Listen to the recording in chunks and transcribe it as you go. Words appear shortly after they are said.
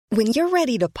When you're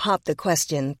ready to pop the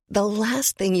question, the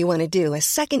last thing you want to do is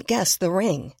second-guess the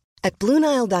ring. At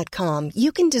BlueNile.com,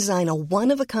 you can design a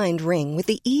one-of-a-kind ring with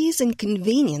the ease and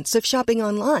convenience of shopping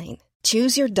online.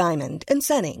 Choose your diamond and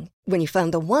setting. When you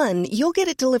find the one, you'll get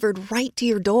it delivered right to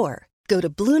your door. Go to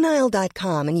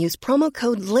BlueNile.com and use promo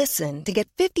code LISTEN to get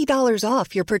 $50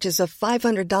 off your purchase of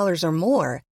 $500 or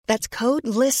more. That's code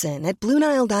LISTEN at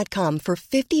BlueNile.com for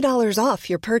 $50 off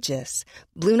your purchase.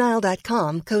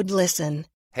 BlueNile.com, code LISTEN.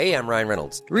 Hey, I'm Ryan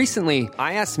Reynolds. Recently,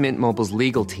 I asked Mint Mobile's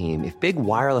legal team if big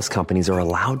wireless companies are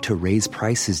allowed to raise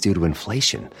prices due to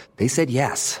inflation. They said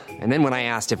yes. And then when I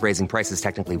asked if raising prices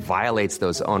technically violates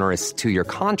those onerous two-year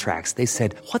contracts, they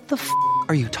said, "What the f***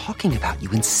 are you talking about,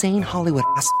 you insane Hollywood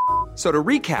ass?" So to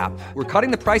recap, we're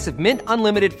cutting the price of Mint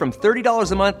Unlimited from $30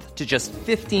 a month to just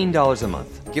 $15 a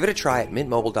month. Give it a try at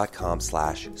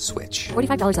mintmobile.com/switch.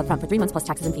 $45 up front for 3 months plus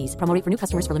taxes and fees. Promo rate for new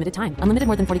customers for limited time. Unlimited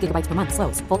more than 40 gigabytes per month.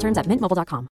 Slows full terms at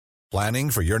mintmobile.com. Planning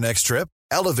for your next trip?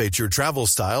 Elevate your travel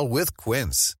style with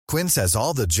Quince. Quince has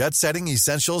all the jet-setting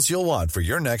essentials you'll want for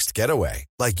your next getaway,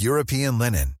 like European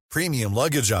linen, premium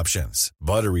luggage options,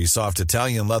 buttery soft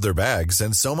Italian leather bags,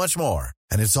 and so much more.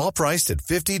 And it's all priced at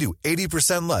 50 to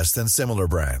 80% less than similar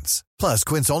brands. Plus,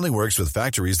 Quince only works with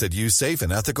factories that use safe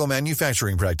and ethical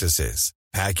manufacturing practices.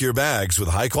 Pack your bags with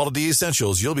high-quality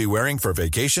essentials you'll be wearing for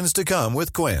vacations to come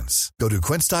with Quince. Go to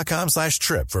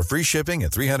quince.com/trip for free shipping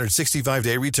and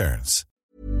 365-day returns.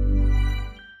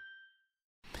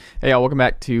 Hey, y'all, welcome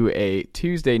back to a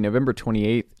Tuesday, November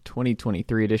 28th,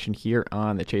 2023 edition here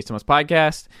on the Chase Thomas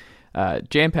Podcast.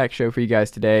 Jam-packed show for you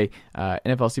guys today.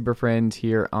 NFL Super Friends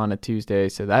here on a Tuesday,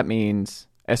 so that means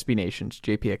SB Nation's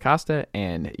JP Acosta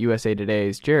and USA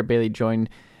Today's Jarrett Bailey join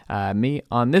me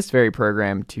on this very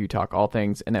program to talk all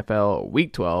things NFL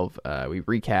Week 12. We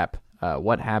recap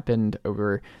what happened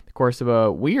over the course of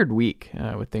a weird week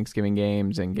with Thanksgiving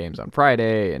games and games on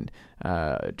Friday and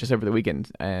just over the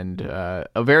weekend, and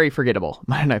a very forgettable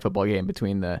Monday Night Football game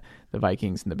between the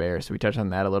Vikings and the Bears. So we touched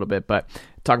on that a little bit, but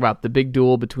talk about the big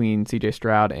duel between CJ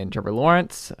Stroud and Trevor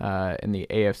Lawrence in the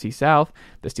AFC South.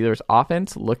 The Steelers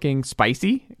offense looking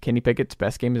spicy. Kenny Pickett's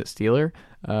best game as a Steeler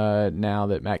now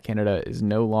that Matt Canada is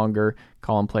no longer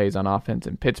calling plays on offense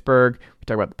in Pittsburgh. We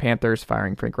talk about the Panthers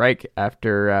firing Frank Reich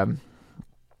after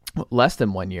less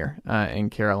than 1 year in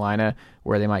Carolina,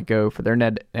 where they might go for their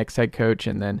next head coach,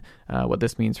 and then what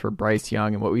this means for Bryce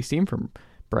Young and what we've seen from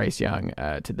Bryce Young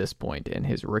to this point in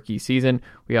his rookie season.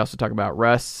 We also talk about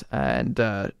Russ and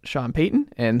Sean Payton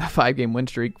and the 5-game win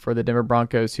streak for the Denver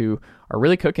Broncos, who are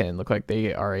really cooking and look like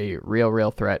they are a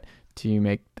real threat to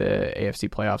make the AFC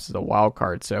playoffs as a wild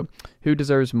card. So who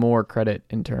deserves more credit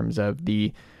in terms of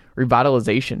the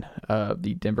revitalization of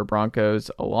the Denver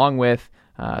Broncos, along with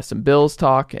some Bills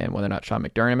talk and whether or not Sean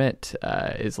McDermott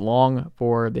is long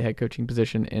for the head coaching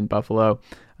position in Buffalo,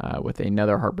 with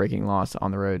another heartbreaking loss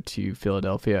on the road to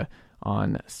Philadelphia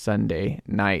on Sunday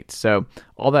night. So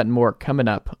all that and more coming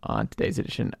up on today's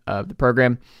edition of the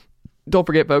program. Don't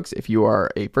forget, folks, if you are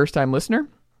a first-time listener,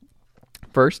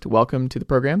 first, welcome to the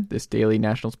program, this daily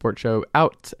national sports show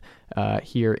out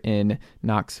here in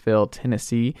Knoxville,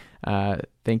 Tennessee.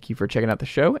 Thank you for checking out the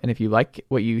show. And if you like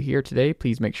what you hear today,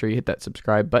 please make sure you hit that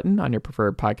subscribe button on your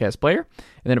preferred podcast player.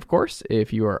 And then, of course,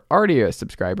 if you are already a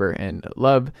subscriber and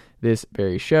love this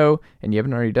very show and you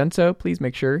haven't already done so, please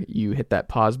make sure you hit that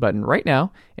pause button right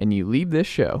now and you leave this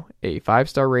show a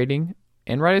 5-star rating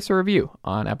and write us a review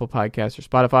on Apple Podcasts or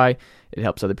Spotify. It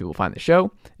helps other people find the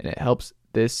show, and it helps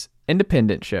this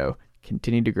independent show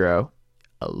continue to grow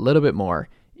a little bit more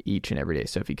each and every day.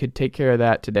 So if you could take care of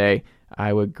that today,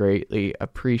 I would greatly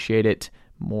appreciate it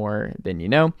more than you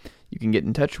know. You can get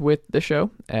in touch with the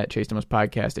show at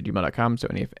chasethomaspodcast@gmail.com. So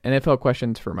any NFL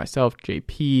questions for myself,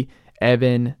 JP,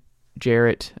 Evan,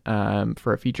 Jarrett,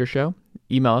 for a feature show,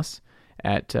 email us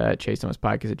at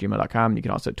chasethomaspodcast@gmail.com. You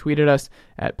can also tweet at us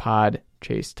at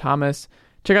podchasethomas.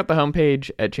 Check out the homepage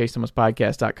at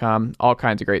chasethomaspodcast.com. All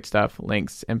kinds of great stuff,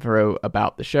 links, info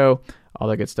about the show, all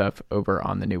that good stuff over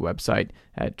on the new website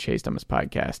at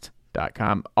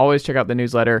chasethomaspodcast.com. Always check out the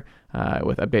newsletter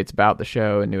with updates about the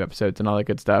show and new episodes and all that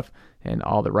good stuff, and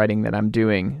all the writing that I'm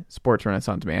doing,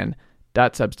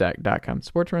 sportsrenaissanceman.substack.com.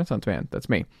 Sports Renaissance Man, that's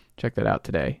me. Check that out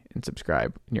today and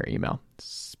subscribe in your email.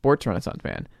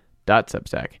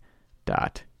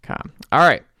 sportsrenaissanceman.substack.com. All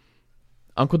right,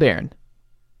 Uncle Darren,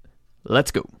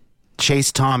 let's go.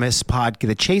 Chase Thomas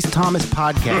the Chase Thomas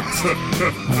podcast.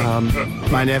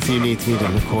 My nephew needs me to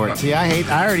record. See, I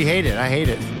already hate it. I hate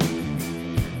it.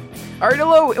 All right,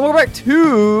 hello, and welcome back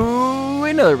to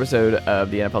another episode of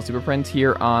the NFL Super Friends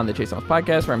here on the Chase Thomas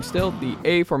Podcast, where I'm still the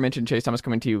aforementioned Chase Thomas,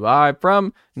 coming to you live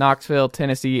from Knoxville,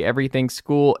 Tennessee, Everything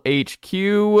School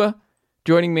HQ.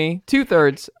 Joining me,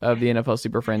 2/3 of the NFL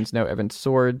Super Friends know Evan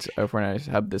Swords of 49ers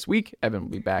Hub this week. Evan will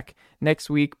be back next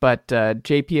week, but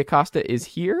JP Acosta is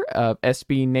here of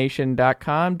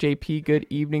SBNation.com. JP, good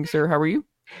evening, sir. How are you?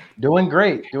 Doing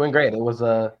great. It was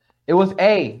a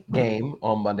game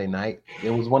on Monday night.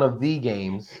 It was one of the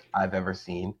games I've ever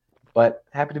seen, but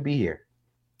happy to be here.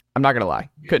 I'm not going to lie.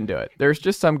 Couldn't do it. There's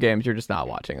just some games you're just not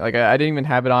watching. Like, I didn't even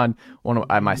have it on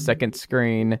my second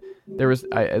screen.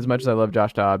 As much as I love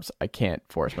Josh Dobbs, I can't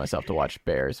force myself to watch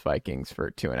Bears Vikings for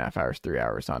 2.5 hours, 3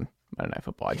 hours on Monday Night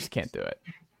Football. I just can't do it.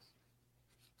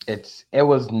 It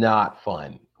was not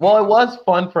fun. Well, it was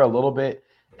fun for a little bit,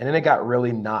 and then it got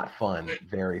really not fun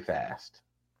very fast.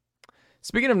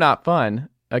 Speaking of not fun,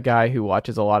 a guy who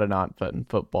watches a lot of not fun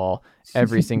football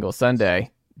every single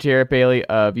Sunday, Jarrett Bailey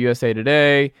of USA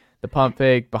Today, the Pump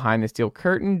Fake, Behind the Steel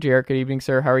Curtain. Jarrett, good evening,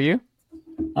 sir. How are you?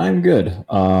 I'm good.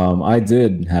 I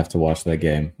did have to watch that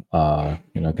game,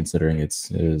 considering it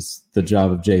is the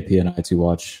job of JP and I to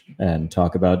watch and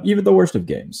talk about even the worst of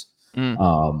games.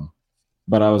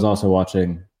 But I was also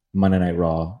watching Monday Night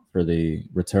Raw for the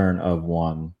return of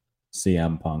one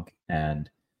CM Punk, and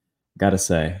gotta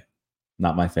say,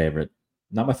 not my favorite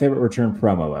return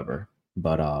promo ever.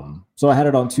 But so I had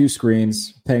it on two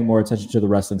screens, paying more attention to the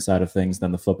wrestling side of things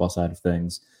than the football side of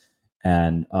things.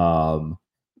 And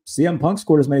CM Punk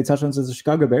scored as many touchdowns as the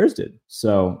Chicago Bears did.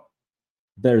 So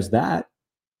there's that.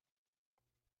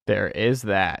 There is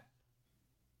that.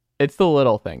 It's the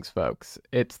little things, folks.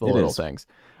 It's the little things.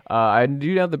 I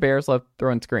do know the Bears love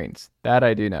throwing screens. That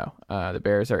I do know. The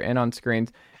Bears are in on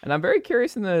screens. And I'm very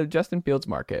curious in the Justin Fields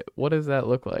market. What does that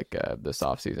look like this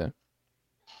offseason?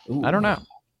 I don't know.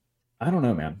 I don't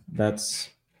know, man.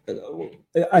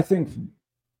 I think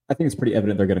it's pretty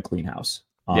evident they're going to clean house.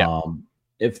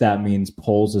 If that means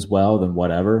polls as well, then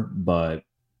whatever. But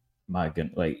my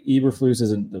goodness, like Eberflus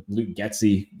isn't, Luke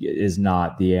Getsy is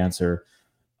not the answer.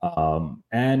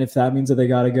 And if that means that they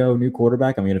got to go new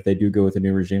quarterback, I mean, if they do go with a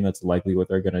new regime, that's likely what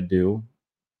they're going to do.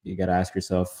 You got to ask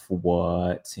yourself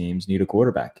what teams need a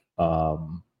quarterback.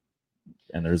 And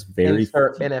there's very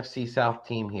NFC South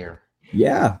team here.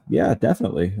 Yeah,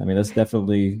 definitely. I mean, that's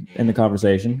definitely in the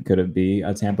conversation. Could it be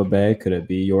a Tampa Bay? Could it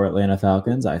be your Atlanta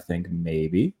Falcons? I think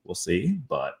maybe. We'll see.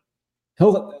 But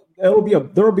there will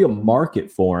be a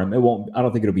market for him. I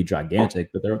don't think it'll be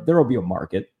gigantic, but there will be a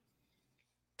market.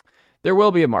 There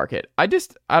will be a market. I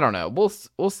don't know.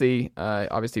 We'll see.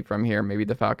 Obviously, from here, maybe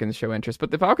the Falcons show interest,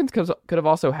 but the Falcons could have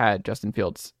also had Justin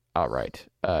Fields outright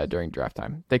during draft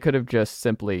time. They could have just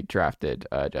simply drafted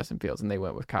Justin Fields, and they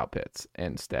went with Kyle Pitts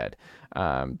instead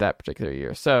that particular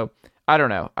year. So I don't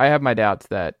know. I have my doubts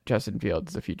that Justin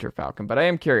Fields is a future Falcon, but I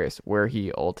am curious where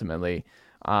he ultimately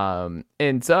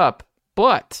ends up.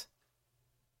 But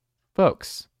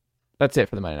folks, that's it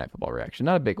for the Monday Night Football reaction.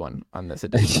 Not a big one on this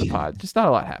edition of the pod. Just not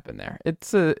a lot happened there.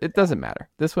 It doesn't matter.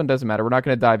 This one doesn't matter. We're not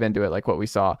going to dive into it like what we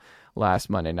saw last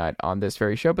Monday night on this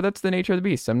very show, but that's the nature of the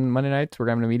beast. Some Monday nights we're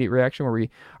going to have an immediate reaction where we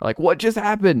are like, what just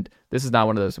happened? This is not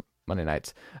one of those Monday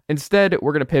nights. Instead,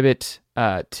 we're going to pivot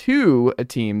to a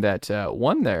team that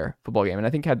won their football game and I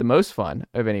think had the most fun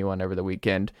of anyone over the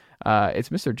weekend. It's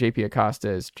Mr. JP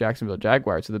Acosta's Jacksonville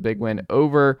Jaguars with a big win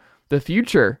over the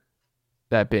future,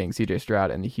 that being CJ Stroud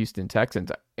and the Houston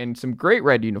Texans, in some great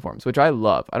red uniforms, which I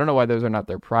love. I don't know why those are not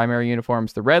their primary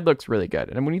uniforms. The red looks really good.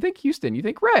 And when you think Houston, you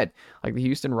think red, like the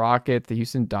Houston Rockets, the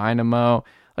Houston Dynamo.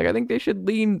 Like, I think they should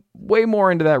lean way more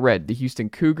into that red. The Houston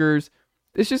Cougars.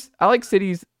 It's just, I like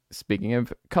cities, speaking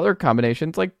of color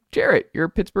combinations, like Jarrett, your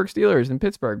Pittsburgh Steelers in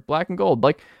Pittsburgh, black and gold.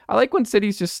 Like, I like when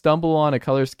cities just stumble on a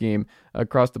color scheme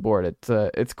across the board.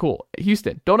 It's cool.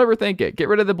 Houston, don't overthink it. Get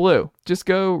rid of the blue. Just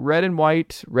go red and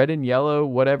white, red and yellow,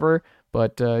 whatever.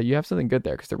 But you have something good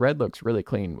there because the red looks really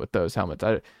clean with those helmets.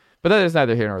 But that is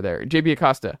neither here nor there. JB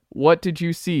Acosta, what did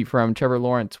you see from Trevor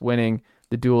Lawrence winning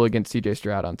the duel against CJ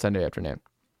Stroud on Sunday afternoon?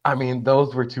 I mean,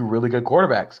 those were two really good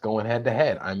quarterbacks going head to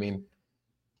head. I mean,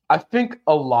 I think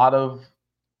a lot of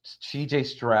CJ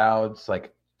Stroud's,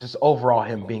 like, just overall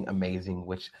him being amazing,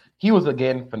 which he was,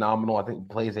 again, phenomenal. I think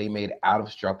plays they made out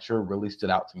of structure really stood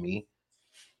out to me.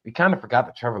 We kind of forgot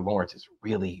that Trevor Lawrence is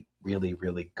really, really,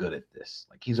 really good at this.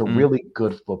 Like, he's a really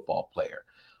good football player.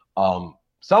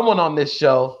 Someone on this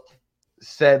show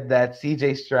said that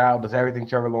CJ Stroud was everything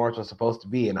Trevor Lawrence was supposed to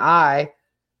be, and I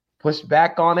pushed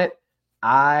back on it.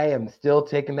 I am still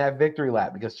taking that victory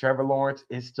lap because Trevor Lawrence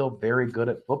is still very good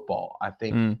at football. I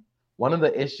think one of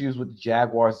the issues with the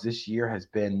Jaguars this year has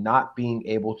been not being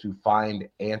able to find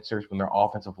answers when their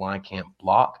offensive line can't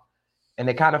block. And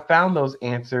they kind of found those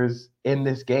answers in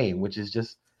this game, which is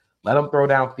just let him throw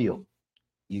downfield.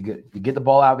 You get the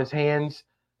ball out of his hands,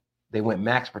 They went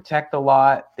max protect a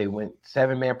lot. They went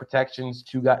 7-man protections,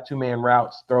 2-man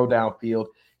routes, throw downfield.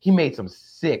 He made some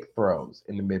sick throws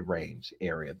in the mid-range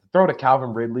area. The throw to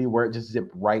Calvin Ridley where it just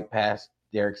zipped right past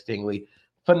Derek Stingley,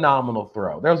 phenomenal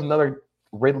throw. There was another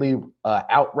Ridley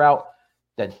out route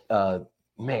that,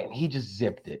 he just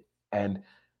zipped it. And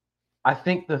I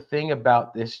think the thing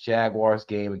about this Jaguars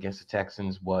game against the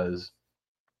Texans was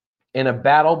in a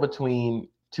battle between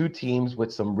two teams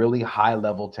with some really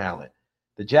high-level talent.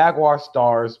 The Jaguar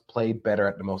stars played better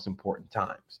at the most important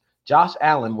times. Josh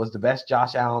Allen was the best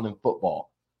Josh Allen in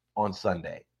football on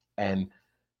Sunday, and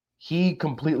he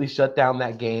completely shut down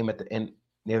that game at the end,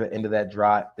 near the end of that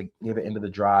drive. Near the end of the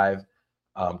drive,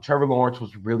 Trevor Lawrence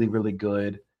was really, really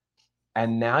good,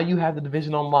 and now you have the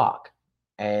division on lock.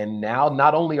 And now,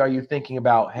 not only are you thinking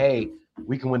about, hey,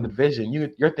 we can win the division,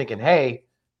 you're thinking, hey,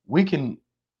 we can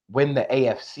win the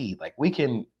AFC. Like, we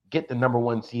can get the number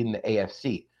 1 seed in the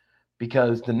AFC,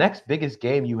 because the next biggest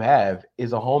game you have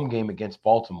is a home game against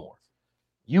Baltimore.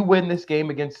 You win this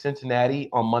game against Cincinnati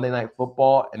on Monday Night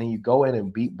Football, and then you go in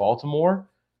and beat Baltimore,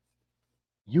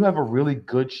 you have a really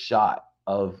good shot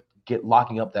of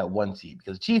locking up that 1 seed,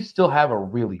 because the Chiefs still have a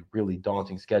really, really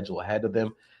daunting schedule ahead of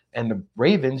them. And the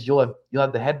Ravens, you'll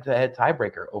have the head-to-head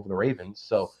tiebreaker over the Ravens.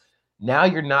 So now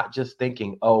you're not just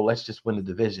thinking, oh, let's just win the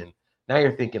division. Now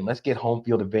you're thinking, let's get home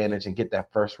field advantage and get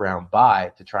that first round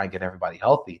bye to try and get everybody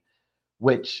healthy,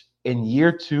 which in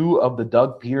year 2 of the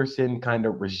Doug Peterson kind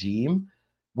of regime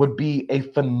would be a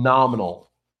phenomenal,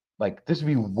 this would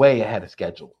be way ahead of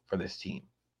schedule for this team.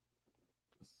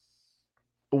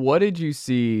 What did you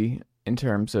see in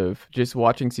terms of just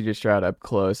watching CJ Stroud up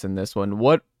close in this one?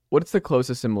 What's the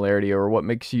closest similarity, or what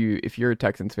makes you, if you're a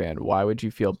Texans fan, why would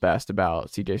you feel best about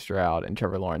CJ Stroud and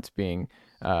Trevor Lawrence being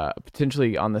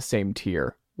potentially on the same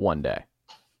tier one day?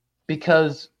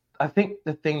 Because I think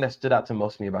the thing that stood out to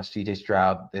most of me about CJ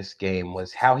Stroud this game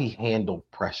was how he handled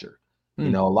pressure. You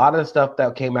know, a lot of the stuff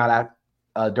that came out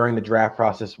during the draft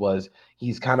process was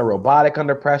he's kind of robotic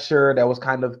under pressure. That was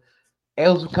some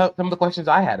of the questions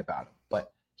I had about him.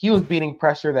 But he was beating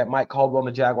pressure that Mike Caldwell and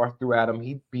the Jaguars threw at him.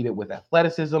 He beat it with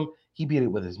athleticism. He beat it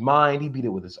with his mind. He beat it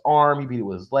with his arm. He beat it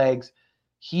with his legs.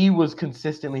 He was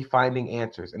consistently finding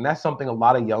answers. And that's something a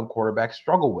lot of young quarterbacks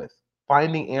struggle with,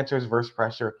 finding answers versus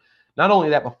pressure. Not only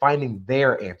that, but finding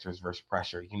their answers versus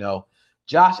pressure. You know,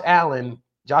 Josh Allen's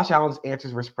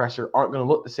answers versus pressure aren't going to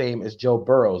look the same as Joe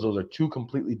Burrow's. Those are two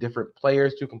completely different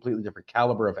players, two completely different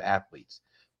caliber of athletes.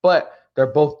 But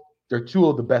they're two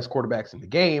of the best quarterbacks in the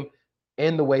game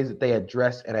in the ways that they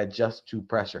address and adjust to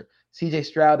pressure. CJ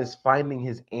Stroud is finding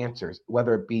his answers,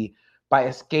 whether it be by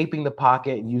escaping the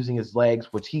pocket and using his legs,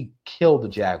 which he killed the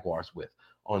Jaguars with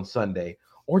on Sunday,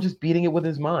 or just beating it with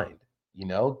his mind, you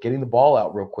know, getting the ball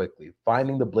out real quickly,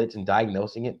 finding the blitz and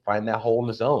diagnosing it, find that hole in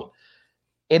the zone.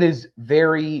 It is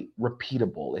very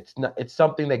repeatable. It's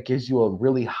something that gives you a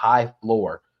really high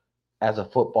floor as a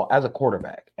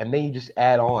quarterback. And then you just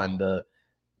add on the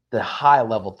high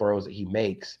level throws that he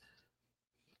makes.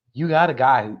 You got a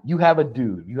guy, you have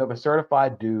a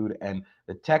certified dude, and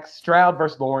the Stroud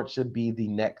versus Lawrence should be the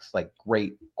next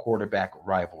great quarterback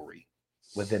rivalry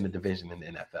within the division in the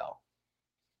NFL.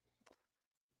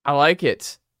 I like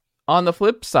it. On the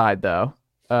flip side, though,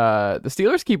 the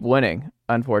Steelers keep winning,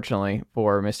 unfortunately,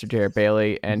 for Mr. Jared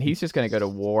Bailey, and he's just going to go to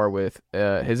war with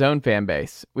his own fan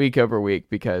base week over week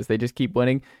because they just keep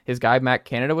winning. His guy, Matt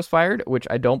Canada, was fired, which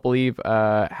I don't believe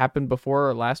happened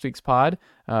before last week's pod,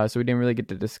 so we didn't really get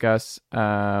to discuss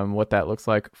what that looks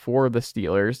like for the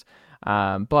Steelers.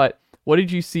 But what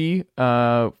did you see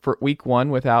for week 1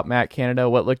 without Matt Canada?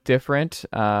 What looked different?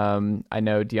 I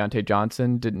know Deontay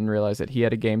Johnson didn't realize that he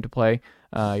had a game to play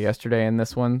yesterday in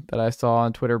this one that I saw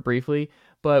on Twitter briefly.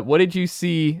 But what did you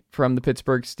see from the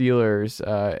Pittsburgh Steelers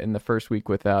in the first week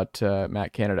without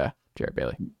Matt Canada, Jared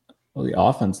Bailey? Well, the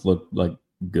offense looked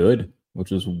good,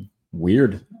 which is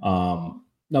weird. Now,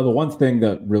 the one thing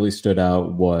that really stood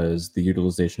out was the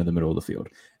utilization of the middle of the field.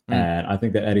 And I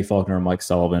think that Eddie Faulkner and Mike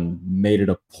Sullivan made it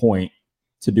a point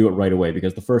to do it right away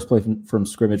because the first play from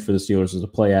scrimmage for the Steelers was a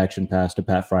play action pass to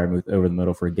Pat Freiermuth over the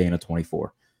middle for a gain of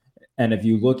 24. And if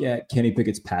you look at Kenny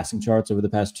Pickett's passing charts over the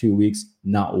past 2 weeks,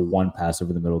 not one pass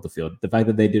over the middle of the field. The fact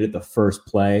that they did it the first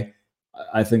play,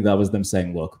 I think that was them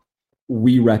saying, look,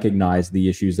 we recognize the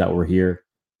issues that were here.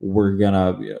 We're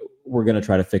gonna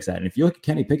try to fix that. And if you look at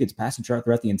Kenny Pickett's passing chart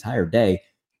throughout the entire day,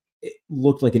 it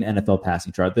looked like an NFL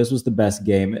passing chart. This was the best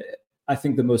game. I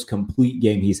think the most complete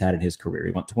game he's had in his career.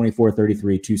 He went 24,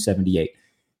 33, 278.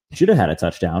 Should have had a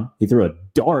touchdown. He threw a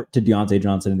dart to Deontay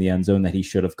Johnson in the end zone that he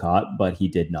should have caught, but he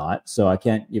did not. So I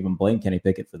can't even blame Kenny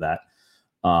Pickett for that.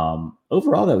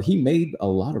 Overall, though, he made a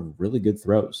lot of really good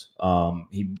throws. What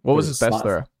was his best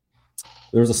throw?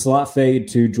 There was a slot fade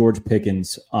to George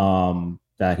Pickens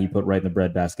that he put right in the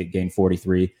breadbasket, gained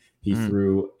 43. He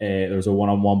threw there was a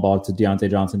one-on-one ball to Deontay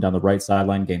Johnson down the right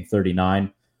sideline, gained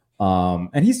 39.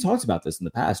 And he's talked about this in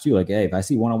the past too. Like, hey, if I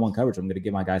see one-on-one coverage, I'm going to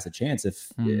give my guys a chance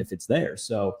if it's there.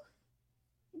 So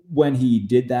when he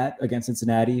did that against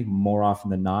Cincinnati, more often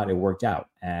than not, it worked out.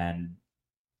 And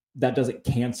that doesn't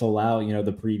cancel out,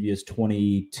 the previous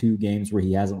 22 games where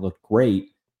he hasn't looked great.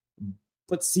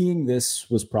 But seeing this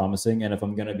was promising. And if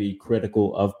I'm going to be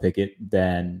critical of Pickett,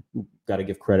 then got to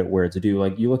give credit where it's due.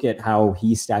 Like, you look at how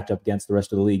he stacked up against the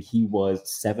rest of the league. He was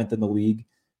 7th in the league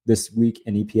this week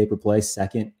in EPA per play,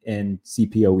 2nd in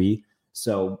CPOE.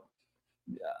 So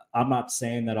I'm not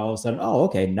saying that all of a sudden,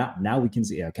 okay, now we can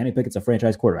see Kenny Pickett's a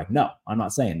franchise quarterback. No, I'm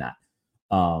not saying that.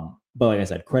 But like I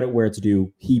said, credit where it's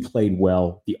due. He played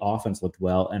well. The offense looked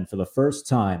well. And for the first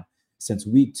time since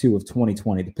week 2 of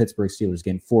 2020, the Pittsburgh Steelers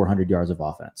gained 400 yards of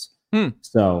offense.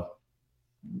 So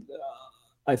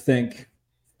I think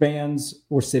fans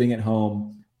were sitting at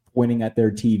home, pointing at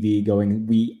their TV, going,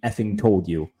 we effing told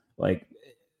you. Like,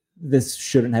 this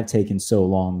shouldn't have taken so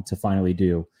long to finally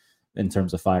do in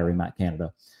terms of firing Matt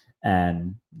Canada.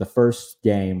 And the first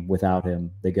game without him,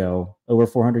 they go over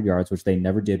 400 yards, which they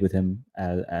never did with him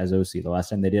as OC. The last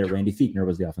time they did it, Randy Fichtner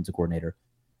was the offensive coordinator.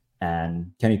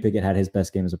 And Kenny Pickett had his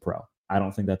best game as a pro. I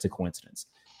don't think that's a coincidence.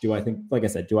 Do I think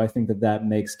that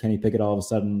makes Kenny Pickett all of a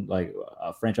sudden like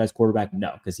a franchise quarterback?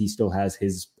 No, because he still has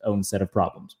his own set of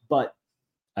problems. But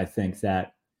I think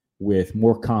that with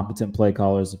more competent play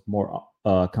callers, more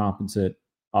competent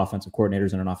offensive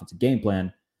coordinators, and an offensive game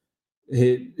plan,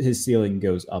 his ceiling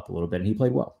goes up a little bit, and he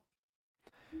played well.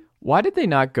 Why did they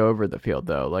not go over the field,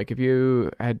 though? Like, if you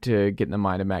had to get in the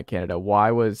mind of Matt Canada, why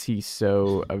was he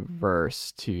so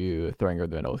averse to throwing over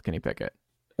the middle with Kenny Pickett?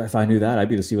 If I knew that, I'd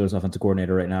be the Steelers offensive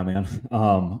coordinator right now,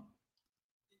 man.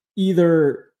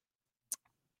 Either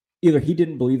he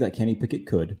didn't believe that Kenny Pickett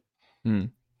could,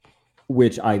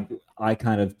 which I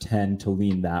kind of tend to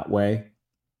lean that way,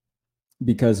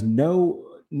 because no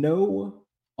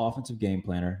offensive game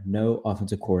planner, no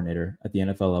offensive coordinator at the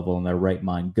NFL level in their right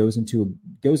mind goes into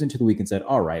the week and said,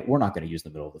 all right, we're not going to use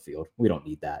the middle of the field. We don't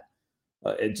need that.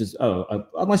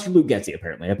 Unless you're Luke Getsy,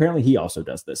 apparently he also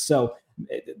does this. So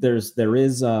there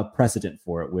is a precedent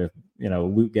for it with,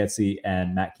 Luke Getsy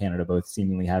and Matt Canada both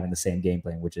seemingly having the same game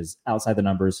plan, which is outside the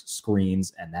numbers,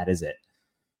 screens, and that is it.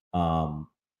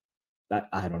 That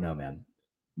I don't know, man.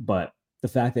 But the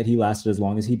fact that he lasted as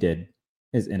long as he did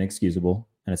is inexcusable,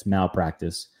 and it's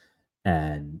malpractice.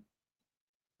 And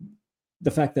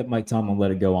the fact that Mike Tomlin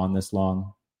let it go on this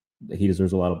long, he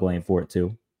deserves a lot of blame for it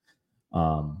too.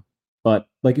 But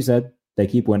like you said, they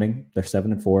keep winning. They're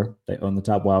 7-4. They own the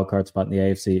top wild card spot in the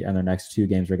AFC, and their next 2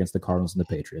 games are against the Cardinals and the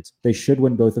Patriots. They should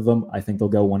win both of them. I think they'll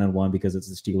go 1-1 because it's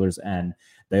the Steelers, and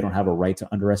they don't have a right to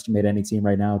underestimate any team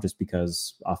right now, just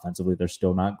because offensively they're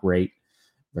still not great.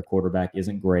 Their quarterback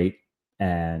isn't great,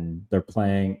 and they're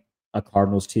playing a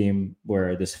Cardinals team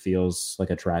where this feels like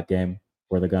a trap game,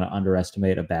 where they're going to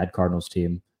underestimate a bad Cardinals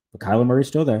team. But Kyler Murray's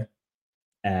still there,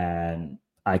 and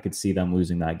I could see them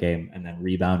losing that game and then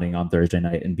rebounding on Thursday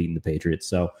night and beating the Patriots.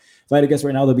 So if I had to guess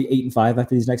right now, they'll be 8-5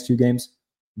 after these next 2 games.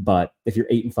 But if you're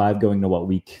 8-5 going to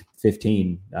week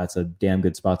 15, that's a damn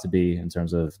good spot to be in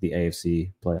terms of the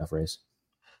AFC playoff race.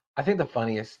 I think the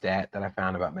funniest stat that I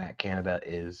found about Matt Canada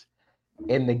is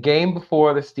in the game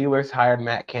before the Steelers hired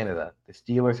Matt Canada, the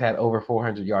Steelers had over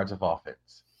 400 yards of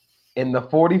offense. In the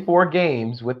 44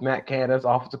 games with Matt Canada as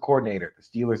offensive coordinator, the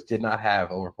Steelers did not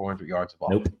have over 400 yards of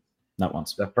offense. Nope, not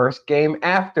once. The first game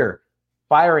after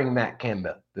firing Matt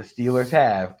Canada, the Steelers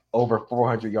have over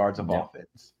 400 yards of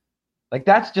offense. Like,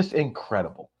 that's just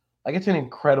incredible. Like, it's an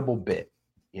incredible bit,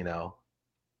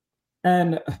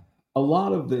 And a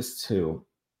lot of this too,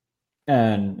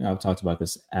 and I've talked about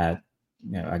this at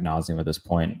ad nauseum at this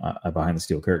point behind the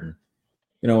steel curtain.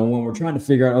 When we're trying to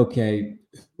figure out, okay,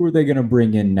 who are they going to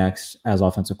bring in next as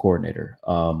offensive coordinator?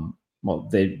 Well,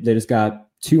 they just got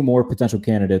 2 more potential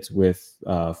candidates with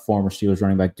former Steelers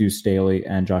running back Deuce Staley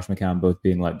and Josh McCown both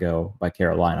being let go by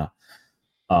Carolina.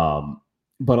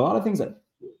 But a lot of things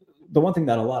the one thing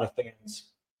that a lot of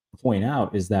fans point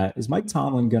out is Mike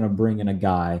Tomlin going to bring in a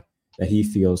guy that he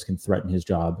feels can threaten his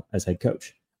job as head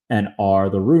coach? And are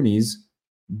the Rooneys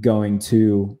going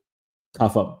to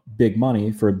cough up big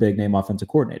money for a big name offensive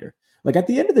coordinator? Like, at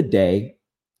the end of the day,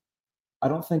 I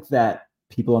don't think that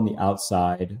people on the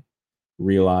outside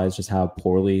realize just how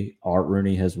poorly Art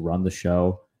Rooney has run the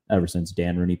show ever since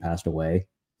Dan Rooney passed away.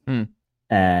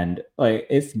 And like,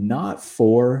 if not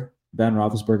for Ben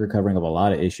Roethlisberger covering up a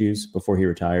lot of issues before he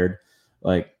retired,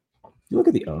 Like, you look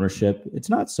at the ownership, it's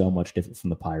not so much different from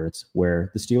the Pirates,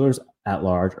 where the Steelers at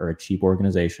large are a cheap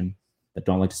organization that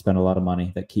don't like to spend a lot of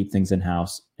money, that keep things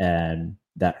in-house, and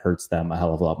that hurts them a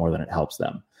hell of a lot more than it helps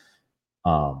them.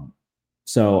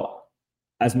 So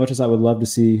as much as I would love to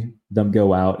see them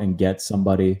go out and get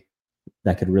somebody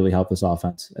that could really help this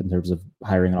offense in terms of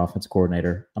hiring an offensive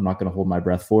coordinator, I'm not going to hold my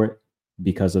breath for it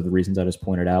because of the reasons I just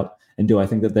pointed out. And do I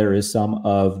think that there is some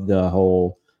of the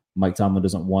whole Mike Tomlin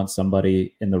doesn't want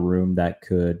somebody in the room that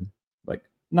could, like,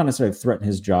 not necessarily threaten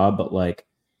his job, but like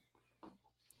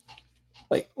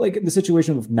in the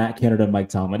situation with Matt Canada and Mike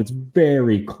Tomlin, it's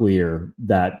very clear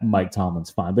that Mike Tomlin's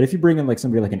fine. But if you bring in like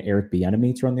somebody like an Eric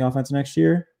Bieniemy to run the offense next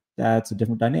year, that's a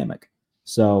different dynamic.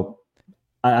 So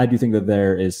I do think that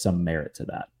there is some merit to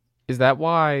that. Is that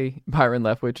why Byron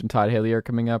Leftwich and Todd Haley are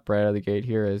coming up right out of the gate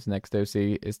here as next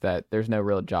OC? Is that there's no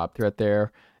real job threat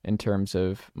there in terms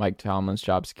of Mike Tomlin's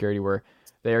job security, where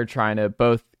they're trying to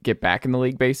both get back in the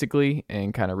league basically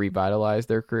and kind of revitalize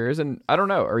their careers? And I don't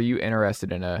know, are you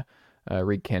interested in a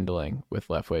rekindling with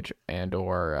Leftwich and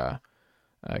or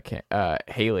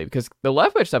Haley? Because the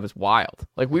Leftwich stuff is wild.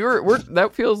 Like we're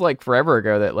that feels like forever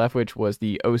ago that Leftwich was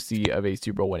the OC of a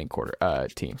Super Bowl winning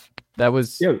team.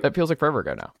 That feels like forever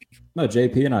ago now. No,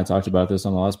 JP and I talked about this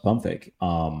on the last Pump Fake.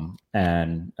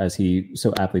 And as he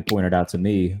so aptly pointed out to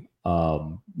me,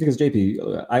 because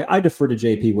JP, I defer to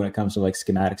JP when it comes to like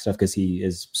schematic stuff because he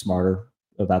is smarter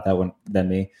about that one than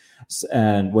me.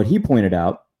 And what he pointed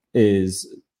out is,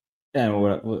 and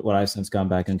what I've since gone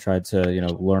back and tried to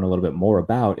learn a little bit more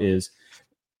about, is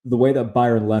the way that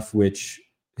Byron Leftwich,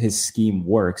 his scheme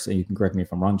works. And you can correct me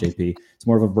if I'm wrong, JP. It's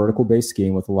more of a vertical based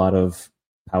scheme with a lot of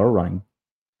power running.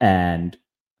 And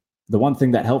the one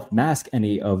thing that helped mask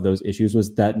any of those issues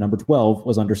was that number 12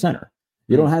 was under center.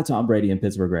 You don't have Tom Brady in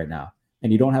Pittsburgh right now.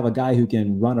 And you don't have a guy who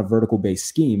can run a vertical based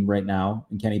scheme right now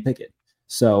in Kenny Pickett.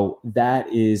 So that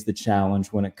is the challenge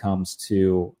when it comes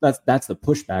to, that's the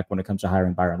pushback when it comes to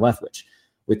hiring Byron Leftwich.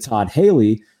 With Todd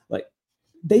Haley,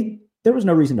 there was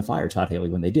no reason to fire Todd Haley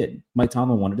when they did. Mike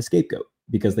Tomlin wanted a scapegoat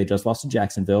because they just lost to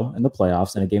Jacksonville in the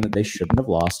playoffs in a game that they shouldn't have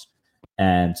lost,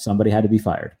 and somebody had to be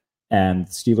fired. And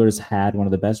the Steelers had one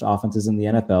of the best offenses in the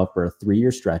NFL for a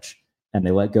 3-year stretch, and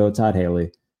they let go of Todd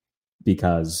Haley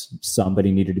because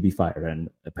somebody needed to be fired. And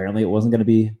apparently it wasn't going to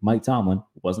be Mike Tomlin.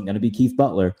 It wasn't going to be Keith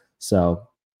Butler. So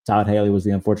Todd Haley was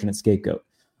the unfortunate scapegoat.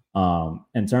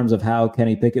 In terms of how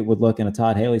Kenny Pickett would look in a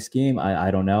Todd Haley scheme,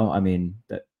 I don't know. I mean,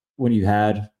 when you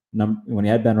had Ben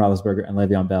Roethlisberger and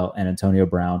Le'Veon Bell and Antonio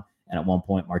Brown, and at one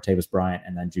point Martavis Bryant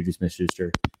and then Juju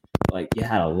Smith-Schuster, you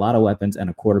had a lot of weapons and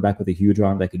a quarterback with a huge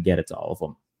arm that could get it to all of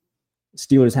them.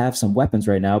 Steelers have some weapons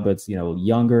right now, but it's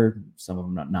younger, some of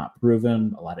them not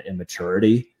proven, a lot of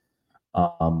immaturity,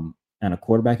 and a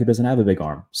quarterback who doesn't have a big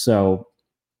arm. So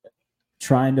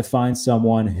trying to find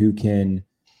someone who can,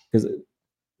 because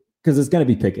it's going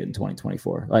to be Pickett in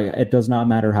 2024. It does not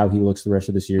matter how he looks the rest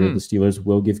of this year. The Steelers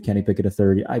will give Kenny Pickett a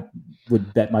 30. I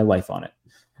would bet my life on it.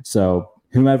 So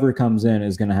whomever comes in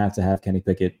is going to have Kenny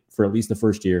Pickett for at least the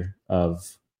first year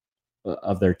of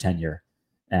their tenure.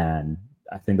 And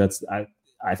I think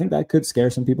I think that could scare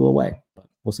some people away, but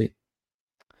we'll see.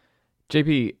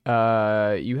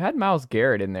 JP, you had Myles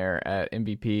Garrett in there at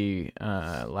MVP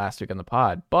last week on the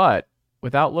pod, but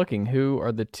without looking, who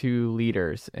are the two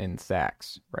leaders in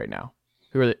sacks right now?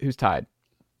 Who's tied?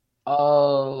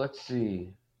 Let's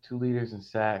see. Two leaders in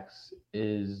sacks.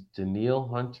 Is Danielle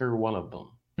Hunter one of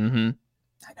them? Mm-hmm.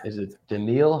 Is it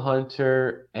Danielle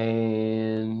Hunter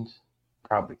and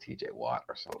probably TJ Watt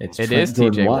or something? It is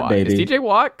TJ Watt. Baby. Is TJ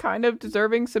Watt kind of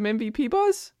deserving some MVP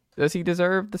buzz? Does he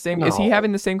deserve the same? No. Is he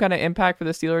having the same kind of impact for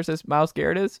the Steelers as Myles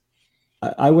Garrett is?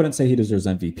 I wouldn't say he deserves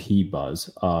MVP buzz.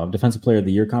 Defensive Player of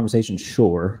the Year conversation,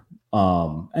 sure.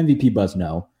 MVP buzz,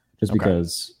 no. Just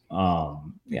because, I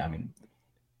mean,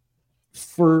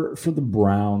 for the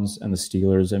Browns and the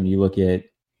Steelers, I mean, you look at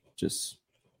just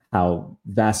how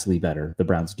vastly better the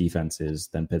Browns' defense is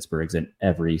than Pittsburgh's in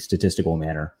every statistical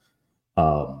manner.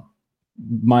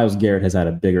 Myles Garrett has had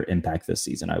a bigger impact this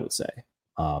season, I would say.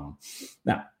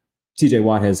 Now, TJ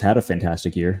Watt has had a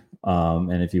fantastic year.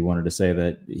 And if you wanted to say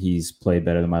that he's played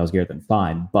better than Myles Garrett, then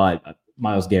fine. But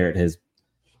Myles Garrett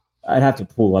I'd have to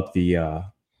pull up the, I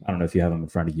don't know if you have him in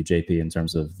front of you, JP, in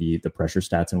terms of the pressure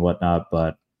stats and whatnot,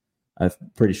 but I'm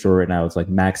pretty sure right now it's like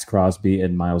Max Crosby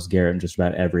and Myles Garrett and just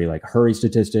about every hurry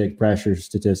statistic, pressure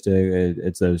statistic.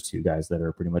 It's those two guys that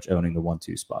are pretty much owning the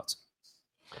 1-2 spots.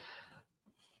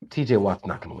 TJ Watt's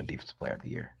not going to win Defensive Player of the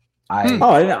Year. I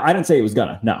didn't say he was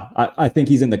gonna. No, I think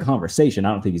he's in the conversation.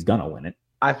 I don't think he's gonna win it.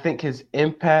 I think his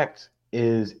impact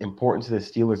is important to the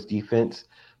Steelers defense,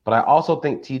 but I also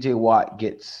think TJ Watt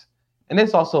gets And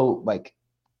it's also like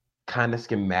kind of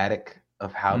schematic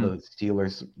of how the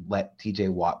Steelers let TJ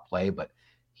Watt play, but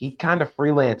he kind of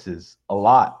freelances a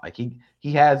lot. Like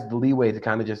he has the leeway to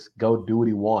kind of just go do what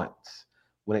he wants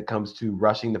when it comes to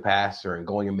rushing the passer and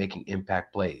going and making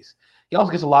impact plays. He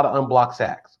also gets a lot of unblocked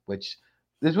sacks, which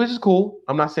is cool.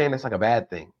 I'm not saying it's like a bad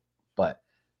thing, but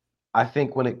I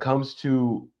think when it comes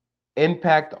to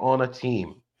impact on a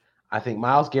team, I think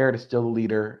Myles Garrett is still the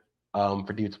leader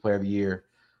for Defensive Player of the Year.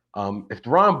 If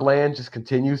Deron Bland just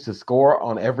continues to score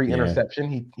on every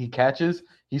interception he catches,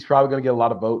 he's probably going to get a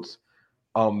lot of votes.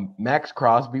 Max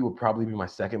Crosby would probably be my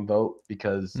second vote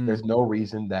because there's no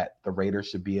reason that the Raiders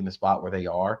should be in the spot where they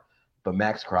are. But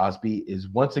Max Crosby is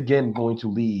once again going to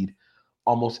lead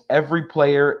almost every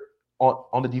player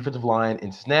on the defensive line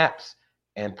in snaps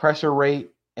and pressure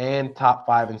rate and top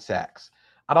 5 in sacks.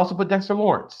 I'd also put Dexter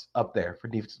Lawrence up there for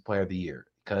Defensive Player of the Year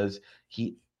because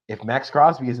if Max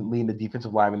Crosby isn't leading the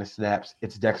defensive line in the snaps,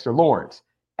 it's Dexter Lawrence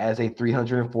as a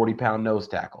 340-pound nose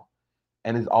tackle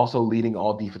and is also leading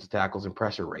all defensive tackles in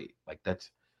pressure rate. Like,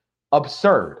 that's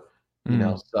absurd, you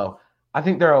know? So I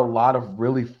think there are a lot of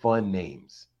really fun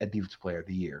names at Defensive Player of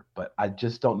the Year, but I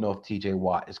just don't know if TJ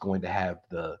Watt is going to have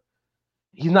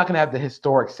he's not going to have the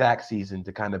historic sack season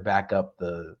to kind of back up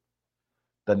the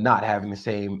not having the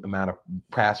same amount of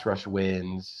pass rush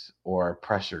wins or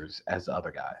pressures as the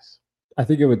other guys. I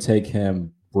think it would take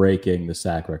him breaking the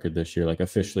sack record this year, like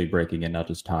officially breaking it, not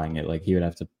just tying it. Like, he would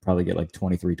have to probably get like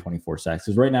 23, 24 sacks.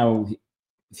 Because right now,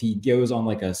 if he goes on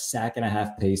like a sack and a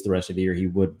half pace the rest of the year, he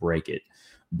would break it.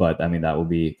 But I mean,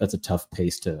 that's a tough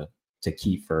pace to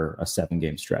keep for a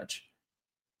 7-game stretch.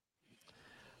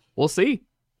 We'll see.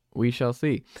 We shall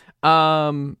see.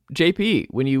 JP,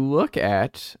 when you look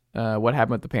at what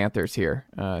happened with the Panthers here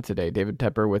today, David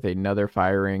Tepper with another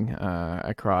firing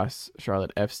across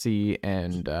Charlotte FC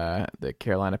and the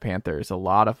Carolina Panthers, a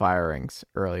lot of firings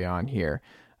early on here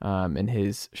in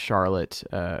his Charlotte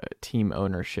team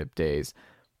ownership days.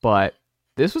 But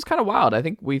this was kind of wild. I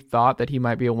think we thought that he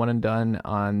might be a one and done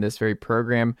on this very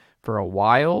program for a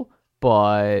while,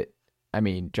 but I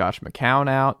mean, Josh McCown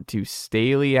out, Deuce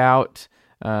Staley out.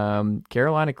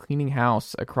 Carolina cleaning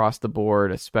house across the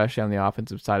board, especially on the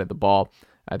offensive side of the ball.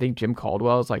 I think Jim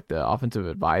Caldwell is like the offensive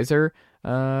advisor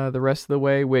the rest of the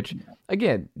way, which,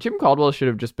 again, Jim Caldwell should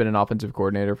have just been an offensive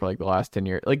coordinator for like the last 10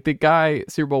 years. Like, the guy,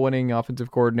 Super Bowl winning offensive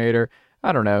coordinator,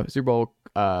 I don't know, Super Bowl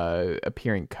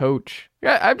appearing coach.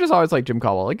 Yeah, I've just always liked Jim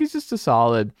Caldwell. Like, he's just a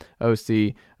solid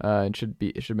OC and should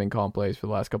have been calling plays for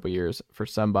the last couple of years for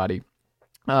somebody.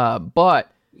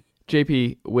 But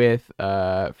JP, with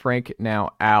Frank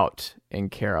now out in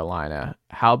Carolina,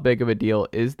 how big of a deal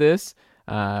is this?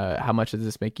 How much does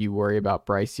this make you worry about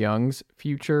Bryce Young's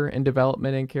future and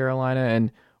development in Carolina? And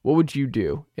what would you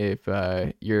do if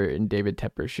you're in David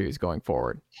Tepper's shoes going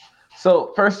forward?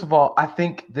 So, first of all, I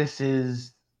think this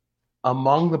is,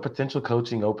 among the potential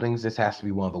coaching openings, this has to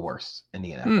be one of the worst in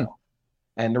the NFL.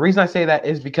 And the reason I say that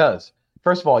is because,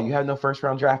 first of all, you have no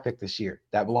first-round draft pick this year.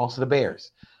 That belongs to the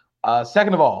Bears.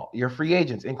 Second of all, your free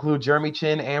agents include Jeremy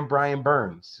Chin and Brian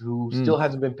Burns, who still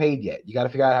hasn't been paid yet. You got to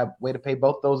figure out a way to pay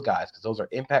both those guys because those are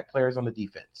impact players on the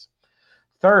defense.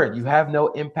 Third, you have no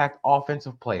impact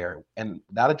offensive player. And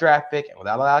without a draft pick and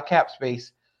without a lot of cap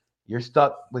space, you're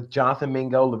stuck with Jonathan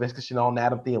Mingo, Laviska Shenault, and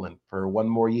Adam Thielen for one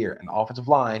more year. And the offensive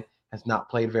line has not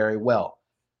played very well.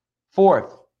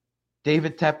 Fourth,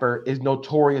 David Tepper is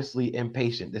notoriously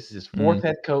impatient. This is his fourth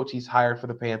head coach he's hired for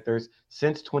the Panthers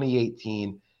since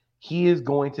 2018. He is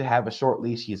going to have a short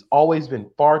leash. He has always been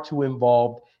far too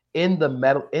involved in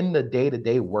the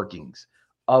day-to-day workings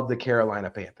of the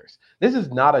Carolina Panthers. This is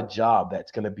not a job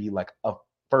that's going to be like a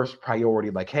first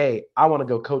priority, like, hey, I want to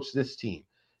go coach this team.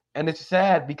 And it's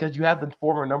sad because you have the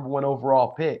former number 1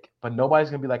 overall pick, but nobody's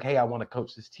going to be like, hey, I want to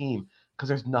coach this team because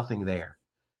there's nothing there.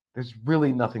 There's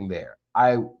really nothing there.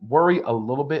 I worry a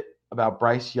little bit about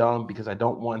Bryce Young because I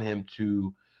don't want him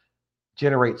to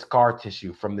generate scar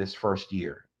tissue from this first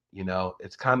year. You know,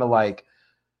 it's kind of like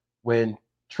when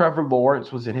Trevor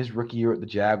Lawrence was in his rookie year at the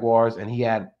Jaguars and he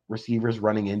had receivers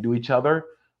running into each other.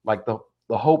 Like, the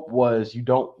hope was you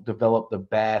don't develop the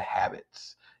bad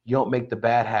habits. You don't make the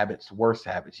bad habits worse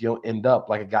habits. You don't end up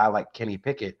like a guy like Kenny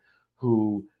Pickett,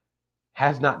 who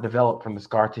has not developed from the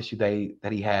scar tissue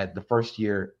that he had the first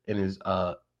year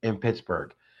in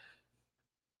Pittsburgh.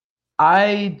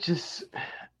 I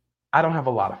don't have a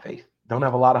lot of faith. Don't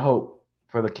have a lot of hope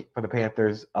for the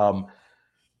Panthers.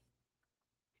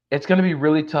 It's going to be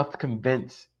really tough to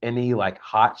convince any like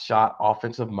hot shot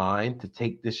offensive mind to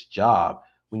take this job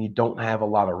when you don't have a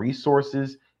lot of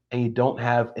resources and you don't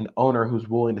have an owner who's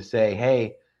willing to say,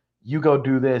 hey, you go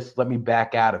do this, let me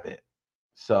back out of it.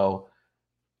 So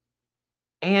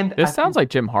And This sounds like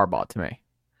Jim Harbaugh to me.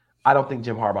 I don't think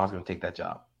Jim Harbaugh is going to take that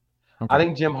job. Okay. I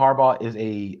think Jim Harbaugh is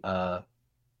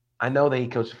I know that he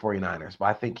coached the 49ers, but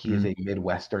I think he is a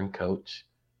Midwestern coach.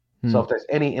 So if there's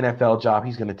any NFL job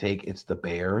he's going to take, it's the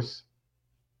Bears.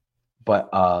 But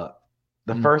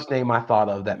the first name I thought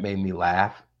of that made me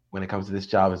laugh when it comes to this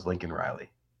job is Lincoln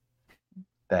Riley.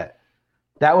 That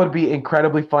would be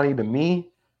incredibly funny to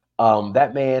me.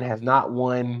 That man has not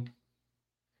won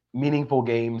meaningful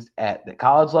games at the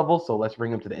college level, so let's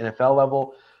bring him to the NFL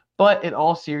level. But in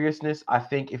all seriousness, I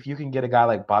think if you can get a guy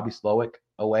like Bobby Slowick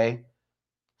away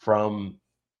from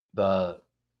the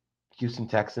Houston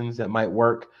Texans, that might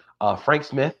work. Frank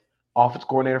Smith, offense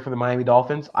coordinator for the Miami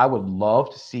Dolphins. I would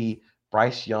love to see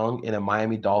Bryce Young in a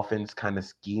Miami Dolphins kind of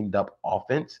schemed up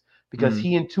offense because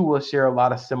he and Tua share a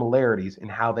lot of similarities in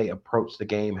how they approach the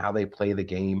game, how they play the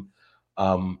game.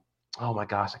 Oh my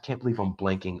gosh, I can't believe I'm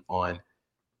blanking on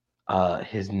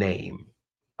his name.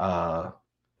 But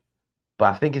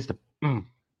I think it's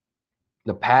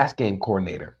the pass game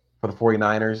coordinator for the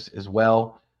 49ers as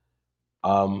well.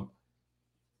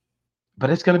 But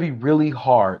it's going to be really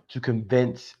hard to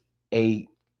convince a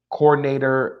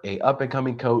coordinator, a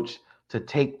up-and-coming coach to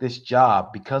take this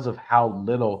job because of how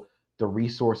little the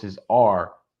resources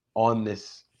are in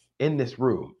this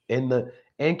room.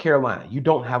 In Carolina, you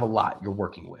don't have a lot you're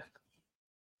working with.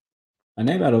 A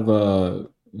name out of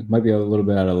it might be a little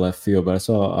bit out of left field, but I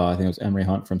saw I think it was Emery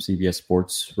Hunt from CBS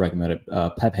Sports recommended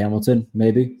Pep Hamilton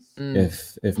maybe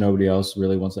if nobody else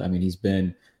really wants to. I mean, he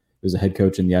was a head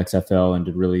coach in the XFL and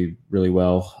did really, really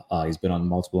well. He's been on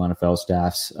multiple NFL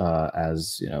staffs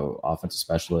as, offensive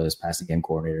specialist, passing game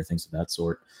coordinator, things of that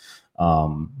sort.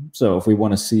 So if we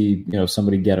want to see,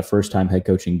 somebody get a first-time head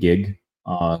coaching gig,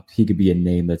 he could be a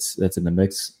name that's in the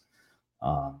mix.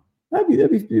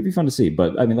 It'd be fun to see.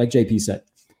 But I mean, like JP said,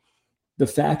 the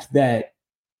fact that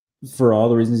for all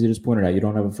the reasons you just pointed out, you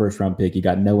don't have a first-round pick, you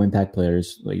got no impact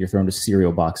players, like you're thrown to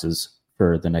cereal boxes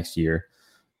for the next year.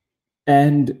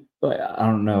 And I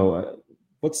don't know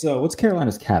what's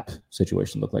Carolina's cap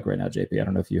situation look like right now, JP. I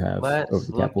don't know if you have over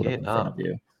the cap pulled up in front of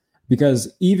you,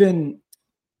 because even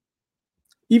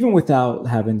without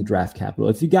having the draft capital,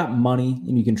 if you got money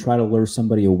and you can try to lure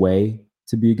somebody away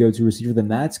to be a go-to receiver, then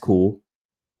that's cool.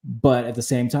 But at the